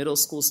school and middle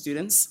school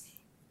students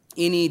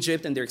in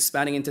Egypt, and they're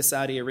expanding into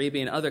Saudi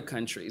Arabia and other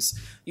countries.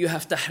 You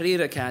have Tahrir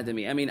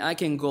Academy. I mean, I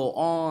can go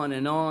on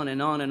and on and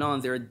on and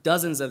on. There are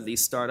dozens of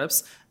these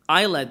startups.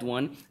 I led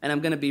one, and I'm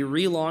going to be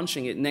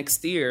relaunching it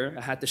next year.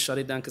 I had to shut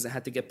it down because I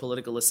had to get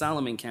political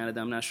asylum in Canada.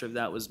 I'm not sure if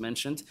that was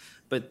mentioned,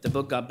 but the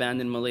book got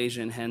banned in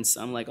Malaysia, and hence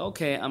I'm like,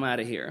 okay, I'm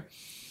out of here.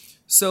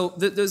 So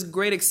there's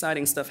great,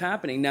 exciting stuff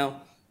happening.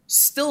 Now,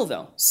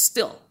 still,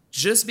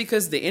 just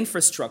because the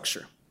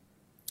infrastructure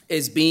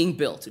is being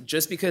built,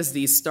 just because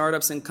these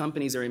startups and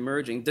companies are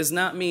emerging, does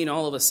not mean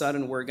all of a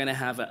sudden we're going to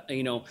have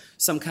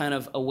some kind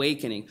of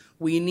awakening.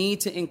 We need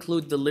to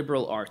include the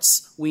liberal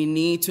arts. We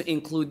need to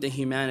include the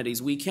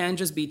humanities. We can't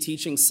just be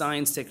teaching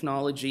science,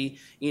 technology,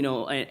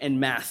 and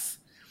math.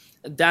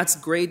 That's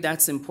great.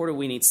 That's important.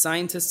 We need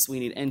scientists. We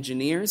need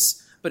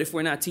engineers. But if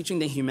we're not teaching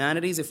the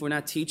humanities, if we're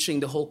not teaching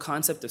the whole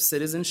concept of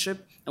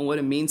citizenship and what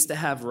it means to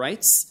have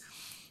rights,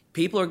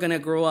 people are going to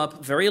grow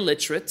up very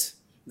illiterate.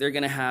 They're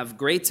going to have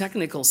great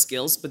technical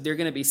skills, but they're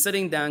going to be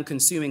sitting down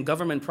consuming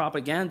government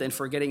propaganda and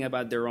forgetting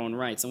about their own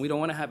rights. And we don't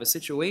want to have a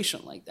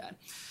situation like that.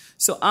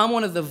 So I'm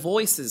one of the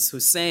voices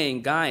who's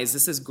saying, guys,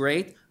 this is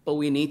great, but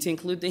we need to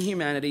include the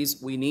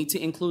humanities. We need to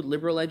include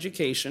liberal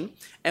education.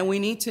 And we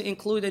need to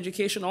include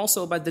education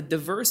also about the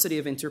diversity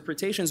of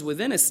interpretations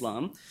within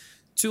Islam,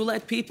 to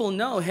let people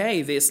know,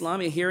 hey, the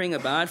Islam you're hearing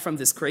about from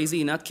this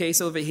crazy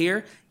nutcase over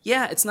here,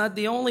 yeah, it's not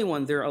the only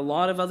one. There are a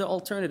lot of other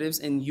alternatives,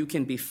 and you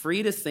can be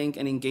free to think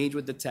and engage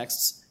with the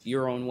texts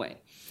your own way.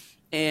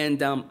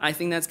 And I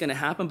think that's going to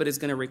happen, but it's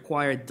going to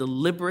require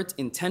deliberate,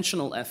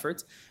 intentional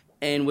effort.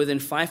 And within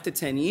 5 to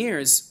 10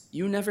 years,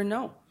 you never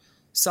know.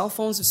 Cell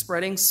phones are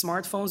spreading,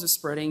 smartphones are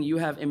spreading, you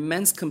have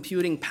immense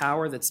computing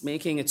power that's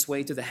making its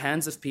way to the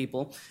hands of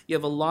people. You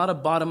have a lot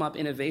of bottom-up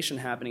innovation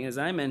happening. As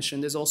I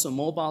mentioned, there's also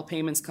mobile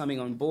payments coming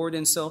on board.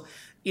 And so,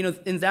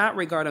 in that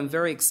regard, I'm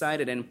very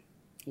excited. And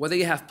whether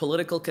you have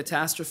political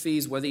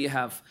catastrophes, whether you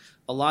have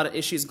a lot of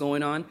issues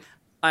going on,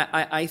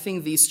 I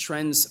think these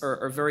trends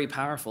are very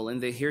powerful,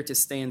 and they're here to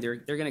stay, and they're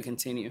going to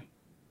continue.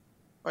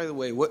 By the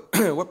way,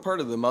 what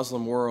part of the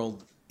Muslim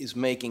world is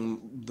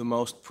making the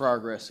most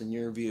progress in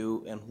your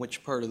view, and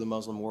which part of the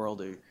Muslim world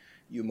are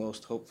you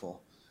most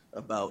hopeful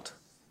about?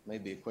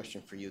 Maybe a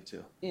question for you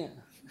too. Yeah.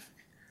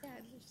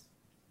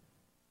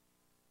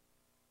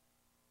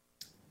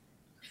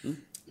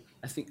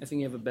 I think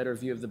you have a better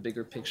view of the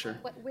bigger picture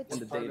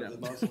and the part data. of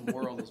the Muslim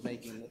world is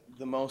making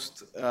the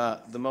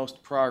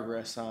most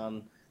progress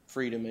on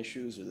freedom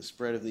issues or the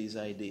spread of these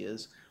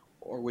ideas,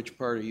 or which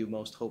part are you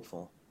most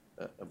hopeful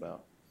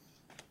about?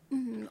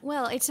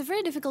 Well, it's a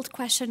very difficult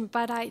question,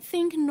 but I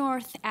think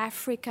North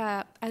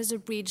Africa as a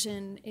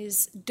region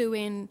is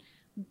doing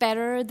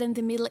better than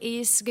the Middle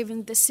East,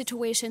 given the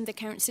situation, the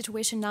current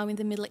situation now in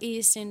the Middle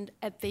East and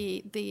at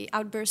the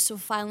outbursts of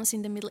violence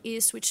in the Middle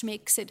East, which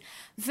makes it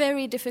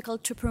very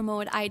difficult to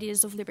promote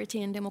ideas of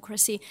liberty and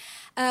democracy.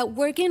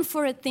 Working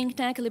for a think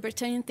tank, a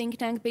libertarian think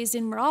tank based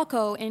in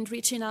Morocco, and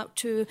reaching out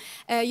to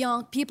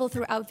young people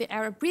throughout the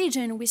Arab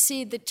region, we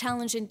see the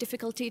challenge and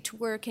difficulty to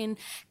work in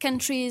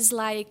countries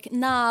like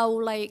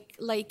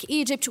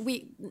Egypt.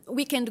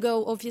 We can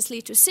go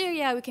obviously to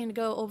Syria, we can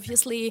go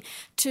obviously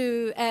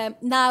to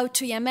now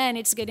to Yemen.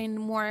 It's getting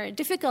more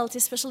difficult,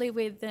 especially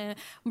with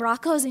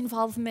Morocco's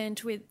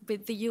involvement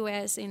with the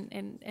U.S.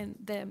 in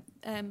the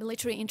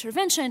military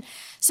intervention.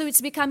 So it's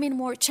becoming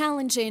more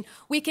challenging.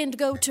 We can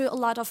go to a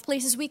lot of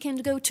places. We can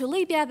go to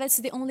Libya. That's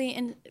the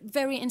only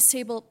very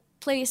unstable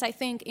place, I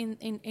think,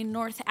 in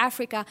North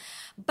Africa.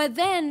 But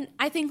then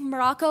I think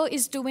Morocco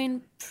is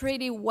doing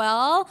pretty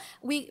well.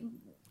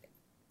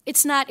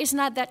 It's not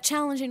that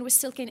challenging. We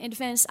still can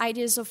advance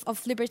ideas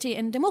of liberty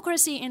and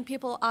democracy, and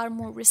people are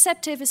more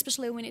receptive,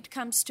 especially when it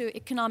comes to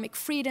economic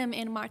freedom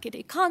and market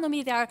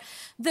economy. They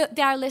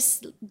are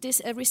less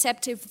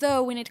receptive,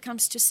 though, when it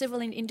comes to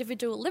civil and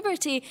individual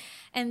liberty,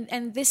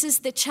 and this is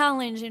the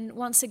challenge. And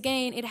once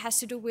again, it has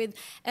to do with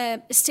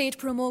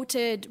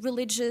state-promoted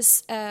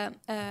religious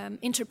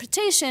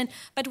interpretation,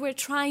 but we're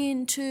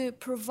trying to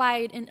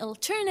provide an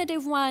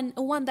alternative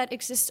one that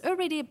exists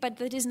already, but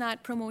that is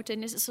not promoted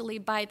necessarily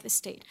by the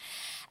state.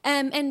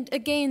 And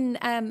again,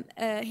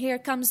 here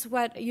comes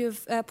what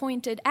you've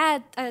pointed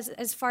at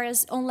as far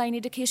as online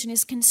education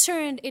is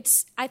concerned.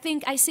 I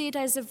think I see it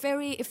as a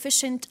very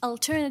efficient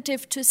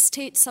alternative to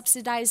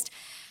state-subsidized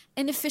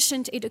and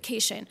efficient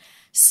education.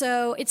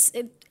 So it's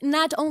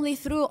not only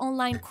through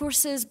online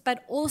courses,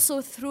 but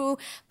also through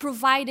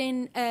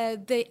providing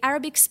the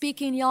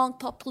Arabic-speaking young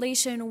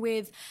population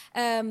with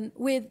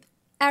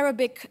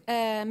Arabic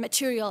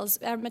materials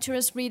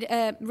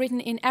written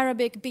in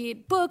Arabic, be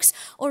it books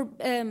or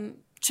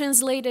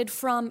translated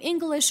from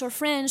English or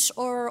French,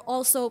 or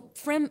also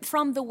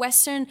from the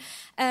Western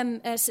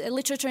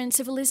literature and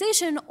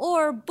civilization,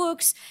 or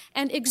books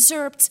and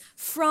excerpts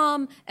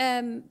from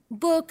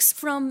books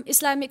from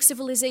Islamic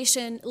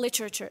civilization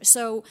literature.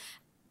 So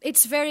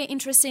it's very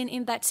interesting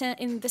in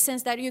the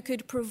sense that you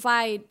could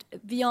provide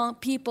the young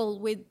people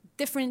with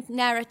different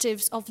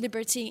narratives of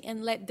liberty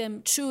and let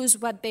them choose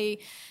what they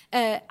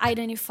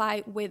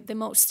identify with the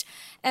most.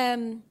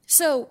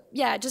 So,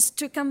 yeah, just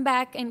to come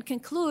back and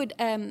conclude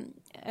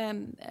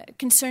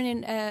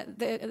concerning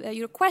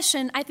your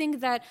question, I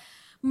think that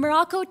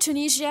Morocco,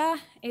 Tunisia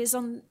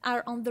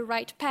are on the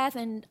right path,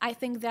 and I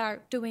think they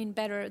are doing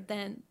better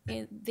than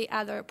in the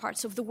other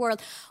parts of the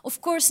world.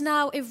 Of course,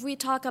 now if we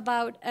talk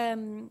about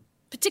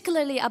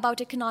particularly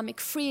about economic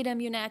freedom,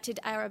 United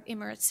Arab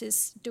Emirates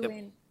is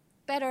doing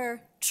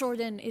better,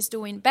 Jordan is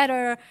doing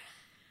better,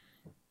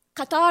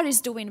 Qatar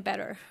is doing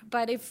better.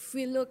 But if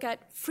we look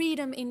at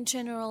freedom in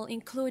general,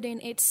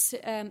 including its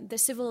the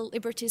civil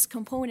liberties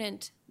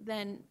component,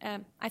 then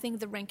I think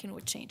the ranking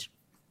would change.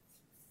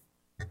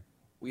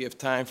 We have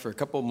time for a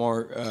couple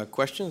more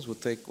questions. We'll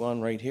take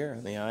one right here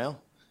in the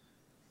aisle.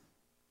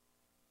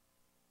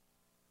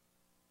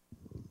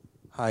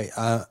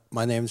 Hi,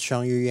 my name is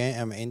Shang Yu Yan.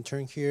 I'm an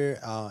intern here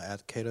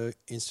at Cato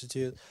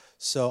Institute.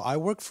 So I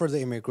work for the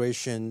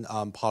immigration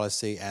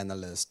policy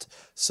analyst.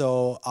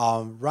 So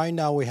right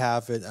now we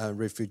have a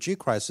refugee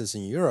crisis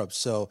in Europe.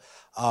 So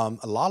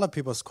a lot of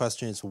people's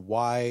question is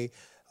why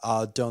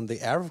don't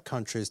the Arab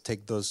countries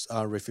take those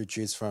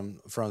refugees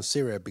from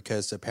Syria?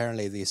 Because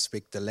apparently they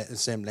speak the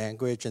same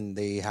language and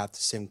they have the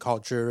same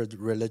culture,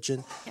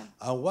 religion.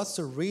 Yeah. What's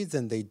the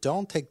reason they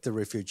don't take the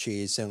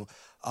refugees? And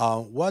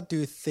what do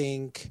you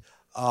think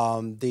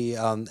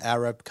the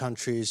Arab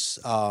countries,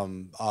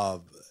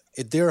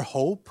 is there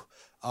hope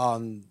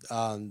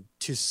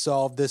to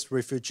solve this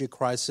refugee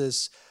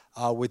crisis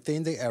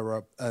within the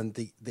Arab and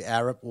the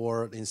Arab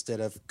world instead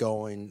of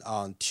going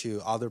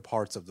to other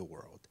parts of the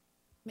world?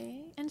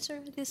 May I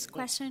answer this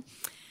question?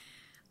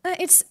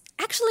 It's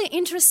actually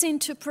interesting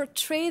to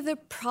portray the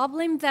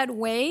problem that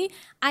way.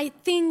 I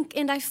think,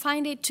 and I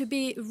find it to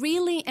be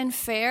really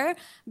unfair,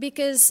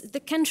 because the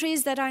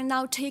countries that are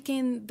now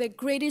taking the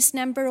greatest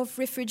number of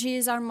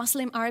refugees are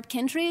Muslim Arab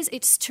countries.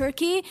 It's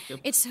Turkey. Yep.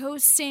 It's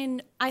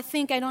hosting, I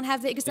think, I don't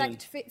have the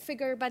exact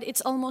figure, but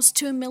it's almost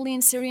 2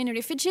 million Syrian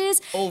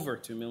refugees. Over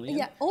 2 million.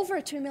 Yeah, over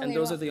 2 million. And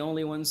those are the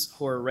only ones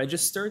who are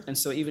registered. And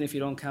so even if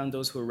you don't count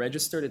those who are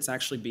registered, it's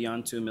actually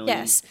beyond 2 million.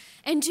 Yes.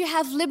 And you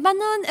have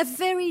Lebanon, a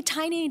very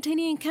tiny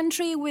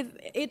country with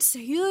its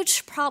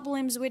huge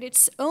problems with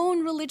its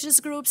own religious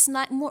groups,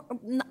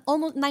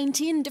 almost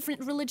 19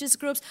 different religious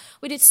groups,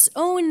 with its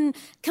own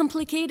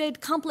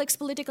complicated, complex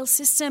political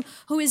system,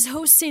 who is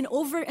hosting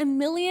over 1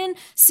 million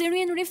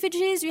Syrian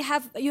refugees. You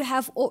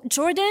have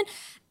Jordan,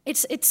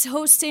 it's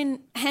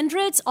hosting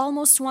hundreds,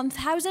 almost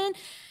 1,000.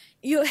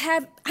 You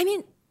have,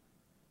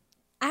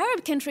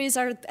 Arab countries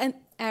are,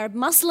 Arab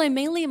Muslim,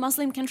 mainly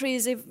Muslim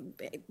countries, if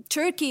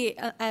Turkey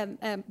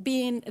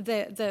being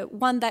the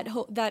one that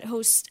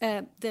hosts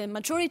the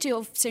majority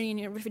of Syrian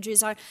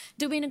refugees, are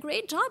doing a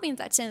great job in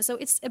that sense. So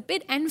it's a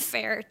bit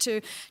unfair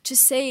to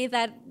say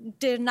that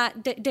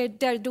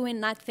they're doing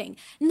nothing.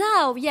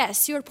 Now,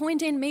 yes, you're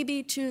pointing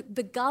maybe to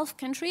the Gulf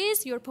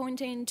countries. You're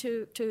pointing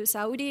to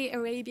Saudi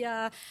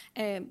Arabia,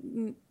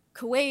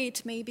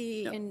 Kuwait,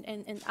 maybe,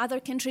 and other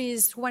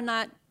countries who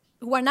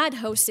are not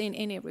hosting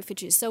any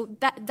refugees. So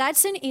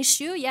that's an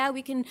issue. Yeah,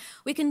 we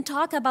can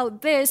talk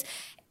about this,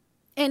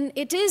 and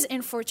it is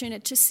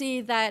unfortunate to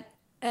see that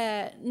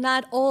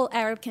not all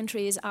Arab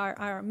countries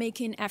are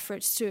making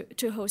efforts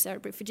to host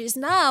Arab refugees.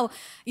 Now,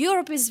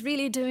 Europe is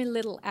really doing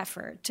little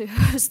effort to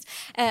host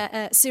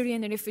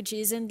Syrian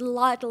refugees, and a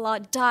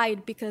lot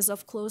died because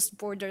of closed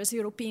borders,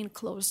 European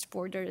closed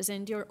borders,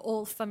 and you're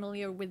all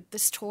familiar with the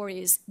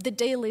stories, the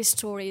daily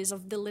stories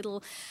of the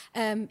little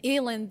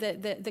Ilan,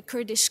 the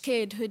Kurdish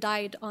kid who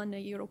died on a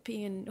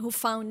European,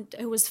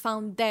 who was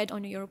found dead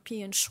on a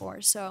European shore.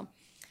 So,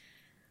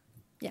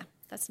 yeah,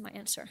 that's my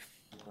answer.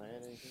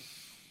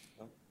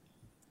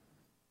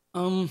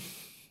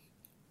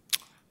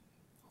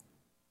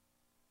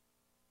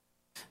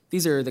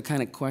 These are the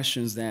kind of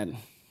questions that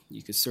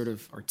you could sort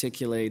of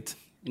articulate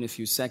in a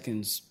few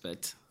seconds,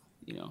 but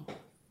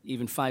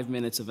even 5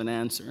 minutes of an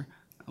answer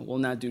will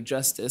not do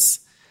justice.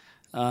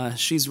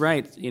 She's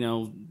right.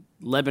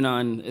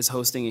 Lebanon is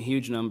hosting a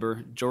huge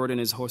number. Jordan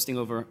is hosting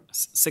over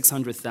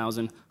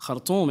 600,000.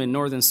 Khartoum in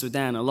northern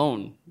Sudan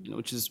alone,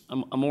 which is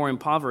a more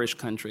impoverished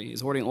country,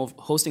 is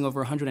hosting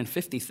over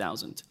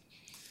 150,000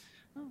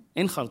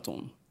 in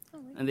Khartoum.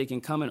 And they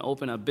can come and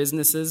open up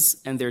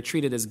businesses, and they're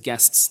treated as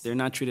guests. They're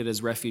not treated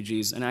as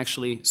refugees. And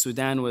actually,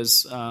 Sudan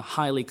was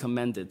highly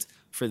commended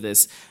for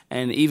this.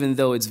 And even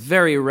though it's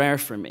very rare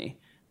for me,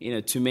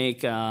 to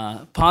make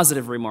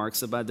positive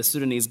remarks about the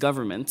Sudanese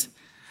government,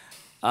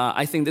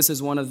 I think this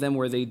is one of them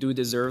where they do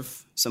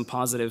deserve some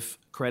positive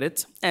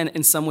credit. And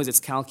in some ways,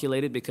 it's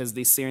calculated because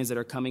these Syrians that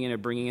are coming in are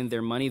bringing in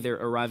their money. They're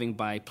arriving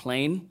by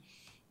plane,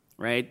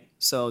 right?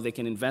 So they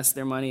can invest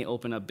their money,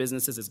 open up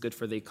businesses. It's good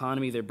for the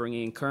economy. They're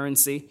bringing in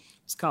currency.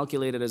 It's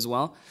calculated as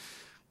well.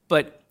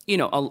 But, a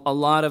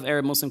lot of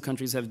Arab Muslim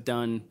countries have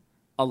done,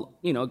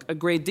 a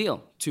great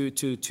deal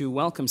to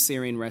welcome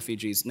Syrian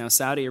refugees. Now,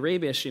 Saudi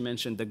Arabia, she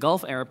mentioned, the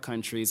Gulf Arab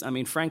countries,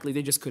 frankly,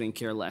 they just couldn't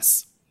care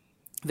less.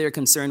 They're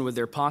concerned with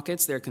their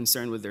pockets. They're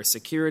concerned with their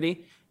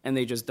security. And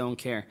they just don't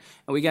care.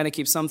 And we got to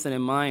keep something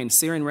in mind.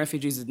 Syrian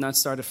refugees did not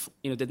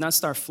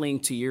start fleeing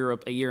to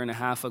Europe a year and a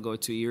half ago,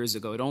 2 years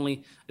ago. It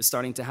only is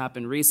starting to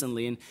happen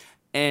recently.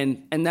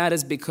 And that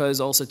is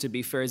because, also to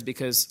be fair, is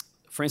because,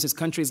 for instance,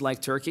 countries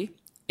like Turkey,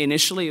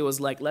 initially it was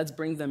like, let's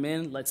bring them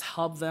in, let's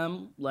help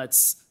them,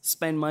 let's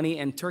spend money,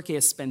 and Turkey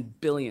has spent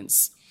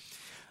billions.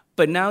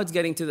 But now it's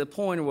getting to the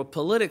point where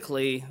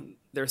politically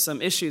there are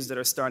some issues that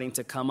are starting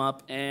to come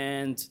up,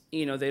 and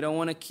they don't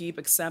want to keep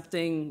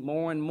accepting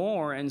more and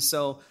more, and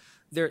so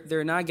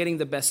they're not getting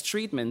the best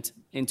treatment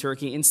in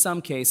Turkey in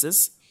some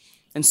cases.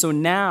 And so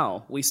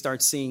now we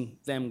start seeing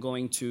them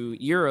going to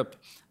Europe.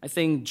 I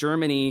think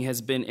Germany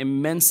has been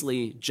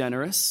immensely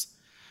generous.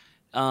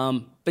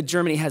 But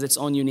Germany has its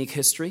own unique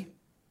history.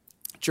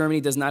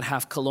 Germany does not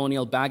have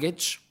colonial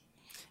baggage.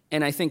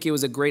 And I think it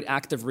was a great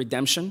act of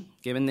redemption,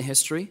 given the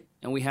history.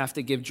 And we have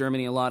to give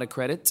Germany a lot of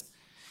credit.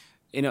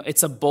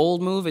 It's a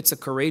bold move. It's a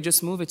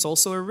courageous move. It's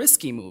also a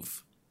risky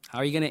move. How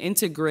are you going to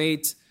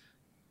integrate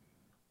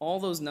all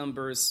those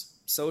numbers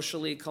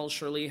socially,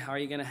 culturally? How are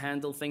you going to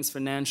handle things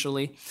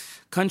financially?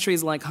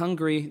 Countries like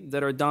Hungary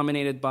that are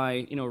dominated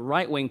by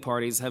right-wing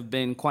parties have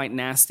been quite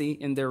nasty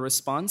in their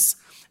response.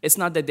 It's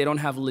not that they don't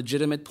have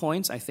legitimate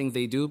points. I think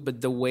they do.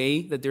 But the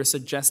way that they're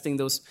suggesting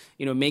those,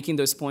 making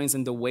those points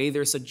and the way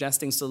they're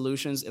suggesting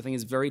solutions, I think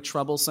is very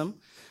troublesome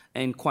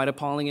and quite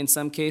appalling in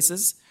some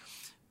cases.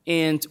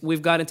 And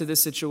we've got into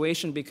this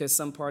situation because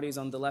some parties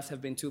on the left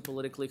have been too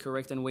politically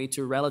correct and way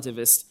too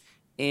relativist.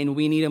 And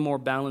we need a more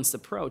balanced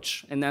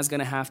approach. And that's going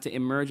to have to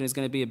emerge, and it's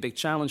going to be a big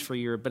challenge for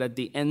Europe. But at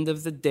the end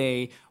of the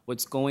day,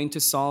 what's going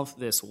to solve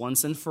this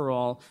once and for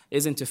all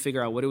isn't to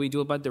figure out what do we do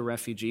about the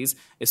refugees,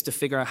 it's to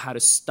figure out how to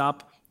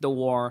stop the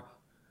war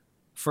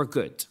for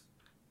good.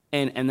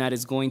 And that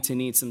is going to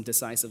need some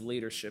decisive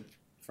leadership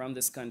from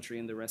this country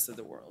and the rest of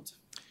the world.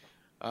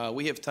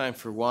 We have time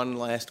for one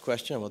last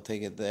question. We'll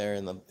take it there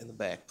in the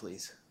back,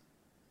 please.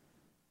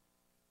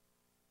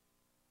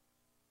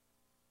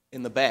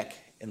 In the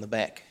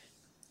back.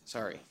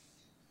 Sorry.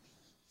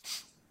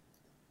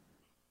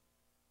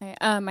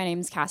 Hi, my name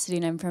is Cassidy,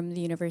 and I'm from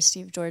the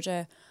University of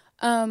Georgia.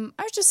 I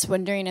was just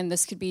wondering, and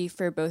this could be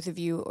for both of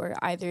you or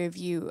either of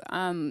you,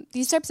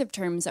 these types of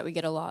terms that we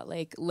get a lot,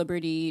 like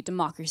liberty,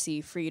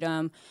 democracy,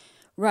 freedom,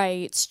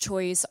 rights,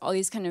 choice, all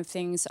these kind of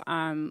things,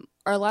 are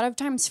a lot of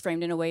times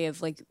framed in a way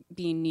of like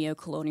being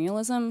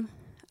neocolonialism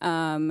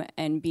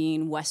and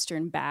being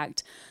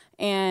Western-backed.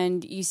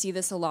 And you see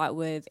this a lot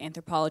with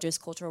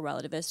anthropologists, cultural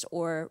relativists,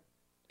 or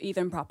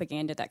even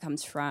propaganda that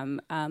comes from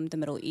the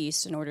Middle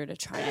East in order to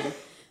try and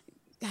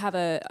have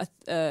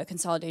a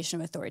consolidation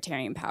of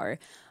authoritarian power.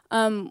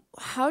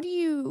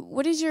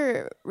 What is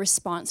your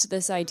response to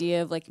this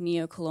idea of like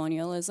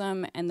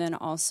neocolonialism? And then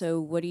also,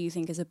 what do you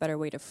think is a better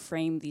way to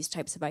frame these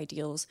types of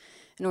ideals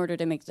in order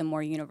to make them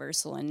more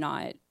universal and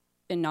not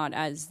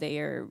as they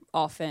are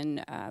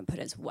often put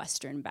as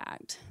Western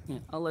backed? Yeah,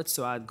 I'll let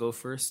Suad go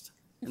first,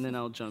 and then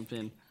I'll jump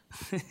in.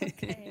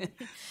 Okay.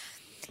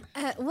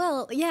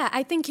 Well, yeah,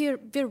 I think you're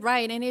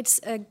right, and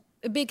it's a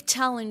big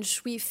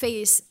challenge we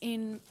face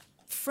in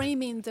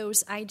framing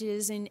those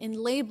ideas and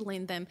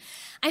labeling them.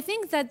 I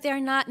think that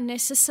they're not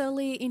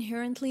necessarily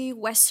inherently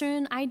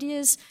Western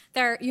ideas;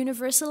 they're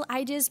universal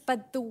ideas.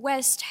 But the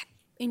West,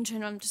 in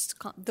general,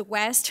 the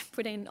West,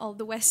 putting all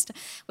the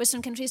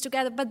Western countries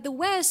together, but the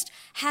West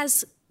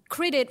has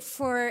credit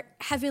for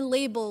having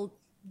labeled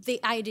the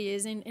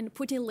ideas and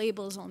putting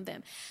labels on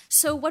them.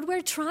 So what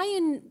we're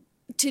trying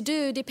to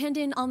do,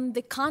 depending on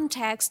the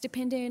context,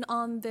 depending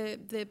on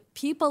the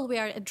people we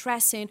are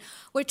addressing,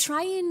 we're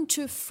trying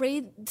to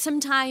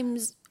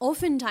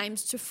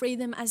oftentimes to frame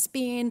them as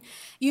being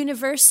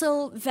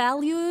universal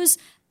values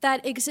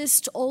that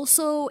exist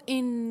also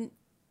in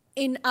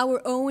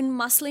our own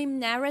Muslim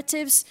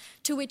narratives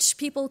to which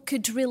people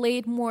could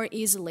relate more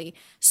easily.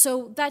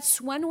 So that's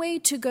one way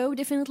to go,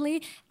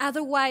 definitely.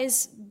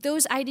 Otherwise,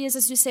 those ideas,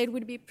 as you said,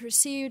 would be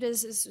perceived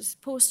as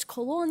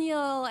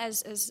post-colonial,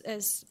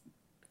 as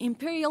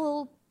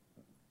imperial,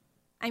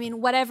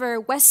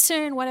 whatever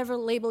Western, whatever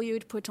label you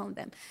would put on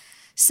them.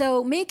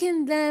 So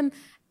making them,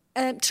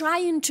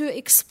 trying to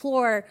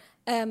explore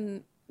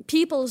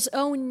people's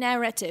own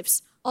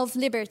narratives of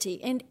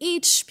liberty, and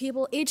each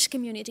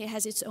community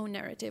has its own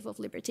narrative of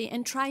liberty,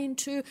 and trying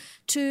to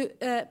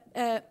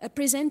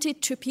present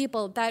it to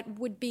people that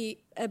would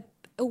be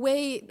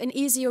an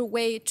easier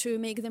way to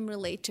make them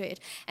relate to it.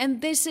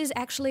 And this is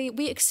actually,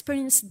 we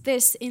experienced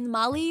this in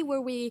Mali, where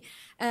we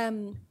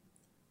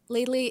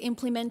lately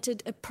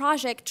implemented a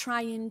project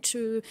trying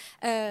to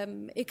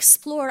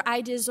explore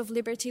ideas of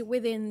liberty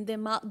within the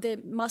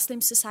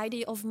Muslim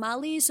society of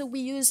Mali. So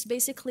we used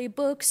basically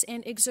books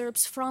and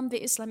excerpts from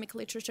the Islamic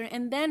literature,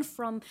 and then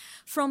from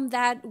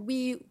that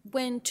we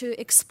went to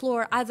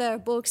explore other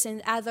books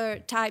and other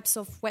types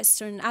of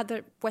Western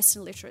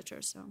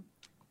literature. So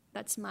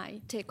that's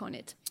my take on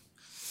it.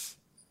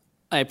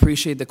 I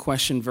appreciate the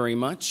question very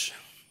much.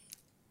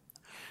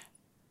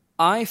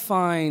 I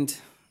find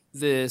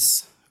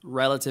this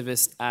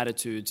relativist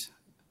attitude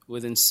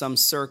within some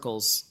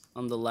circles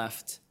on the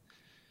left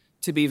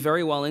to be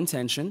very well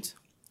intentioned,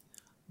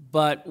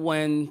 but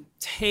when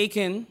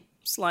taken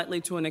slightly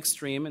to an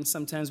extreme, and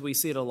sometimes we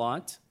see it a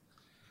lot,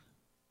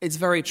 it's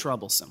very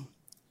troublesome.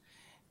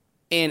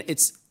 And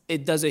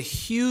it does a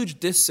huge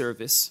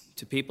disservice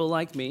to people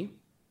like me,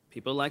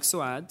 people like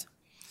Suad,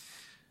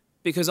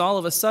 because all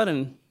of a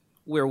sudden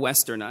we're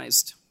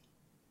Westernized.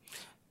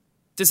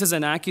 This is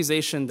an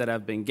accusation that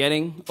I've been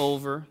getting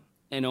over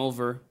and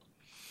over,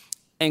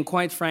 and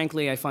quite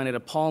frankly, I find it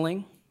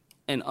appalling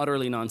and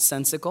utterly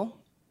nonsensical,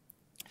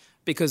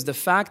 because the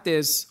fact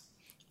is,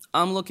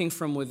 I'm looking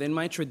from within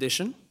my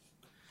tradition,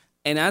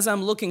 and as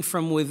I'm looking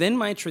from within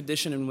my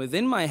tradition and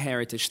within my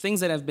heritage, things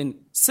that have been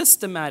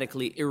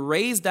systematically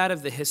erased out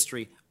of the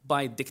history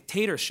by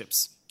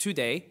dictatorships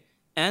today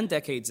and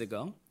decades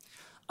ago,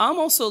 I'm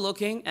also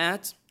looking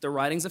at the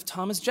writings of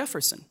Thomas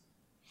Jefferson.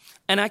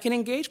 And I can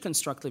engage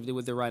constructively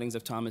with the writings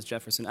of Thomas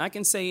Jefferson. I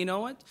can say, you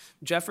know what?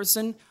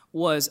 Jefferson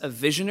was a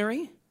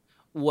visionary,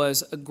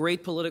 was a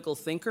great political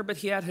thinker, but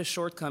he had his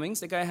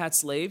shortcomings. The guy had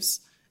slaves,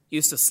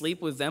 used to sleep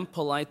with them,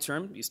 polite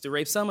term, used to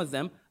rape some of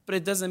them, but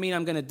it doesn't mean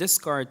I'm going to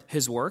discard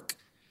his work.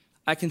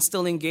 I can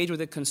still engage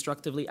with it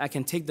constructively. I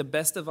can take the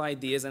best of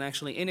ideas and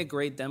actually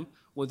integrate them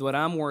with what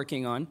I'm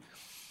working on.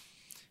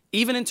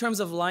 Even in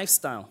terms of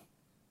lifestyle,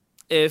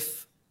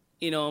 if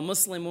a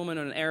Muslim woman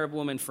or an Arab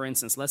woman, for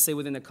instance, let's say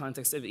within the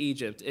context of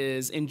Egypt,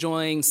 is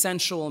enjoying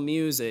sensual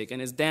music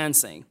and is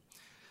dancing,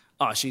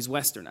 she's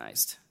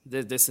Westernized.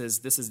 This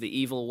is the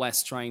evil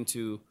West trying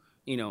to,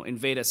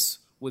 invade us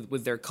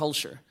with their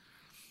culture.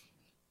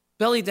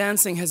 Belly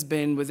dancing has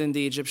been within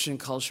the Egyptian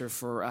culture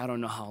for I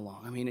don't know how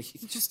long. It's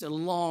just a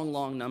long,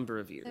 long number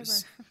of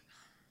years.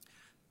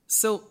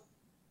 So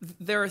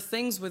there are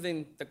things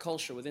within the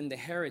culture, within the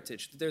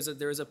heritage. There's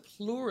a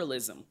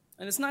pluralism.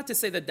 And it's not to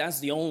say that that's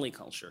the only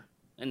culture.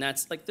 And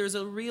that's there's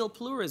a real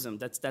pluralism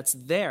that's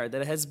there,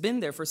 that has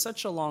been there for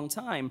such a long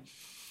time.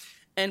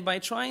 And by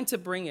trying to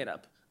bring it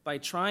up, by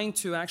trying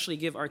to actually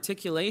give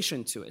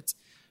articulation to it,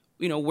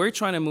 we're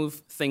trying to move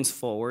things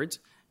forward.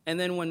 And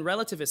then when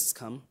relativists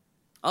come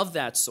of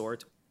that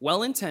sort,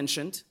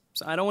 well-intentioned,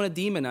 so I don't want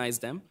to demonize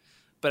them,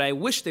 but I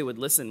wish they would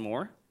listen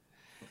more,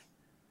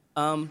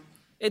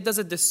 it does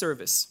a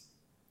disservice.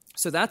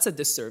 So that's a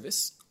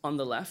disservice on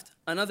the left.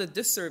 Another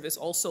disservice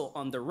also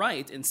on the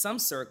right in some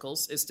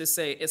circles is to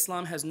say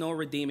Islam has no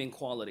redeeming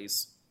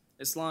qualities.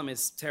 Islam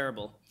is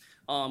terrible.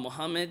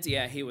 Muhammad,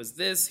 he was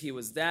this, he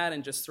was that,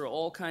 and just throw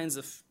all kinds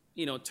of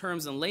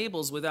terms and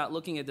labels without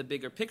looking at the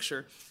bigger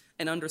picture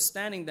and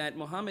understanding that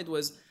Muhammad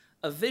was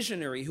a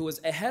visionary who was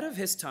ahead of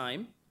his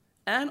time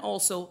and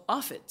also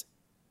off it.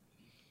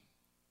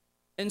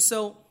 And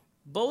so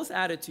Both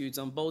attitudes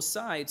on both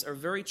sides are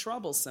very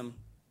troublesome,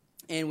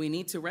 and we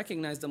need to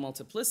recognize the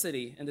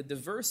multiplicity and the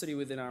diversity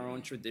within our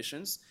own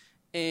traditions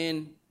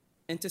and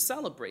to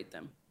celebrate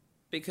them,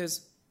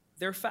 because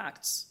they're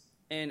facts,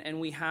 and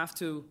we have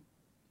to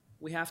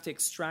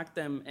extract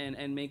them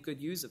and make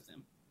good use of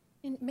them.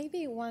 And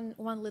maybe one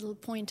little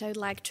point I'd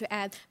like to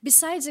add,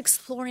 besides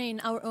exploring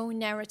our own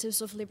narratives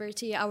of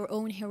liberty, our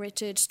own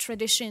heritage,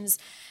 traditions,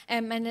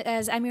 and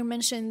as Amir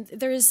mentioned,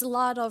 there is a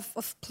lot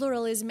of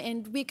pluralism,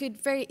 and we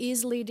could very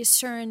easily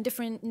discern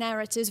different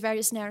narratives,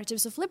 various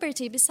narratives of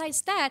liberty.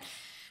 Besides that,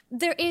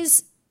 there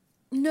is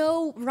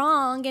no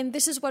wrong, and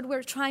this is what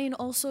we're trying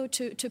also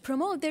to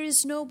promote, there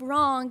is no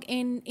wrong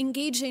in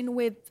engaging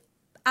with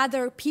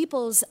other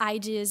people's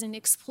ideas and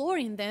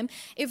exploring them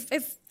if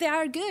they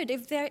are good,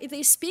 if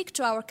they speak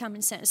to our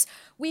common sense.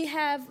 We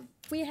have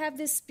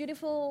this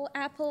beautiful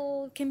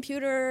Apple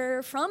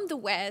computer from the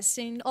West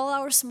and all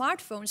our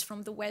smartphones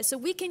from the West, so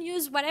we can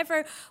use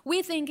whatever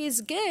we think is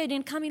good,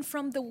 and coming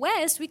from the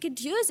West, we could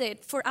use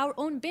it for our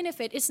own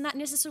benefit. It's not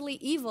necessarily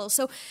evil.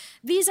 So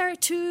these are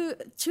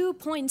two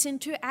points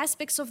and two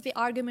aspects of the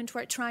argument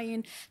we're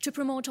trying to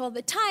promote all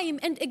the time.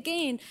 And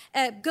again,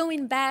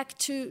 going back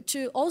to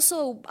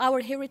also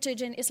our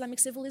heritage and Islamic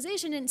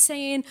civilization and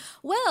saying,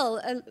 well,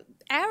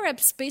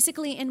 Arabs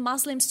basically and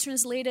Muslims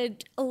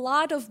translated a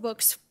lot of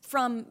books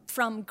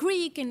from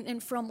Greek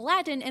and from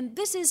Latin, and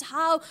this is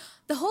how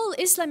the whole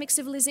Islamic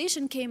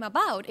civilization came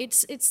about.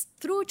 It's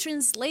through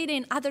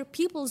translating other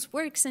people's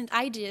works and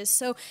ideas.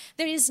 So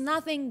there is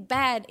nothing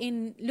bad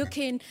in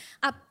looking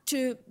up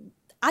to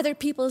other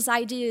people's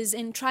ideas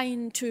and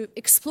trying to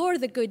explore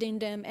the good in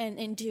them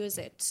and use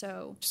it.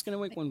 So just going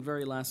to make one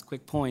very last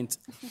quick point.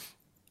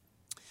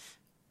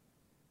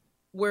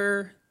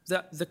 Where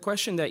the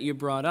question that you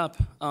brought up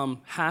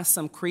has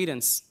some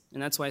credence,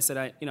 and that's why I said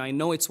I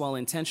know it's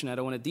well-intentioned, I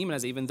don't want to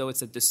demonize it, even though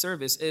it's a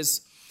disservice,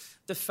 is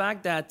the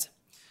fact that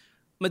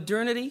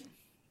modernity,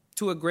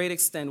 to a great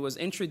extent, was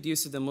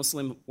introduced to the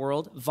Muslim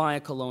world via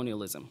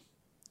colonialism.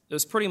 It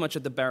was pretty much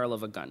at the barrel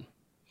of a gun.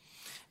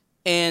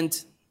 And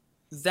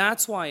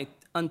that's why,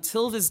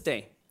 until this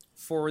day,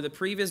 for the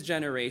previous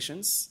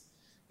generations,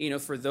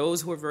 for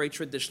those who are very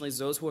traditionalists,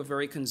 those who are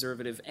very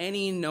conservative,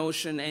 any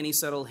notion, any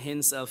subtle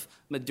hints of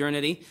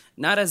modernity,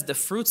 not as the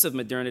fruits of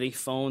modernity,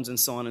 phones and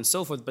so on and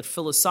so forth, but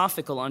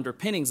philosophical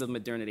underpinnings of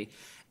modernity,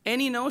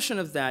 any notion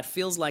of that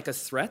feels like a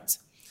threat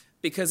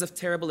because of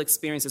terrible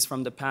experiences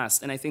from the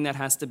past. And I think that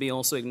has to be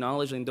also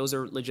acknowledged, and those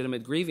are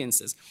legitimate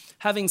grievances.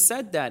 Having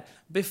said that,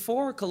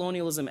 before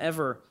colonialism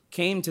ever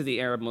came to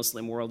the Arab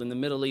Muslim world in the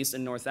Middle East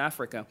and North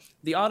Africa,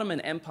 the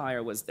Ottoman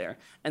Empire was there.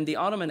 And the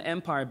Ottoman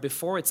Empire,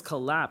 before its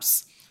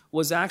collapse,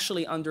 was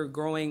actually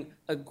undergoing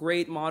a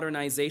great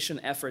modernization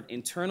effort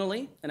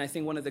internally. And I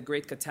think one of the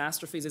great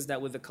catastrophes is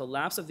that with the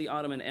collapse of the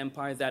Ottoman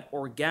Empire, that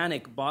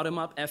organic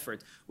bottom-up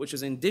effort, which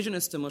is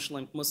indigenous to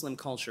Muslim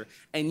culture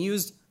and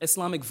used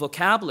Islamic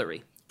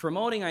vocabulary,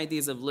 promoting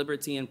ideas of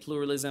liberty and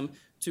pluralism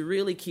to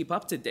really keep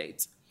up to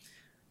date,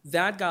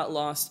 that got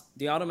lost.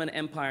 The Ottoman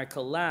Empire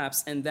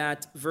collapsed, and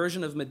that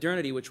version of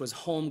modernity, which was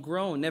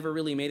homegrown, never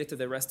really made it to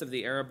the rest of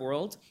the Arab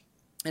world.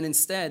 And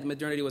instead,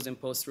 modernity was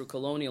imposed through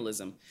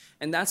colonialism.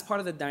 And that's part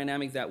of the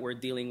dynamic that we're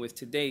dealing with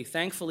today.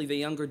 Thankfully, the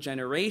younger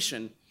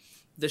generation,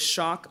 the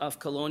shock of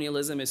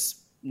colonialism is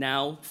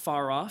now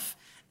far off.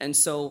 And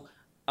so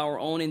our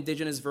own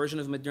indigenous version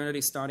of modernity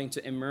is starting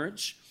to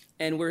emerge.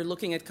 And we're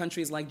looking at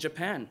countries like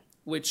Japan,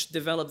 which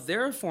developed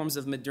their forms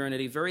of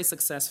modernity very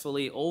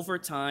successfully over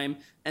time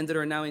and that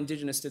are now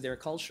indigenous to their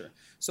culture.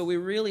 So we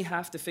really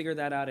have to figure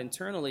that out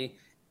internally,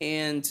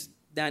 and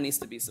that needs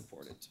to be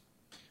supported.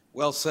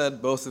 Well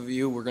said, both of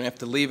you. We're going to have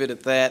to leave it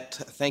at that.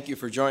 Thank you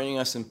for joining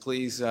us, and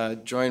please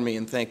join me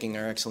in thanking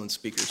our excellent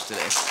speakers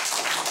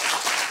today.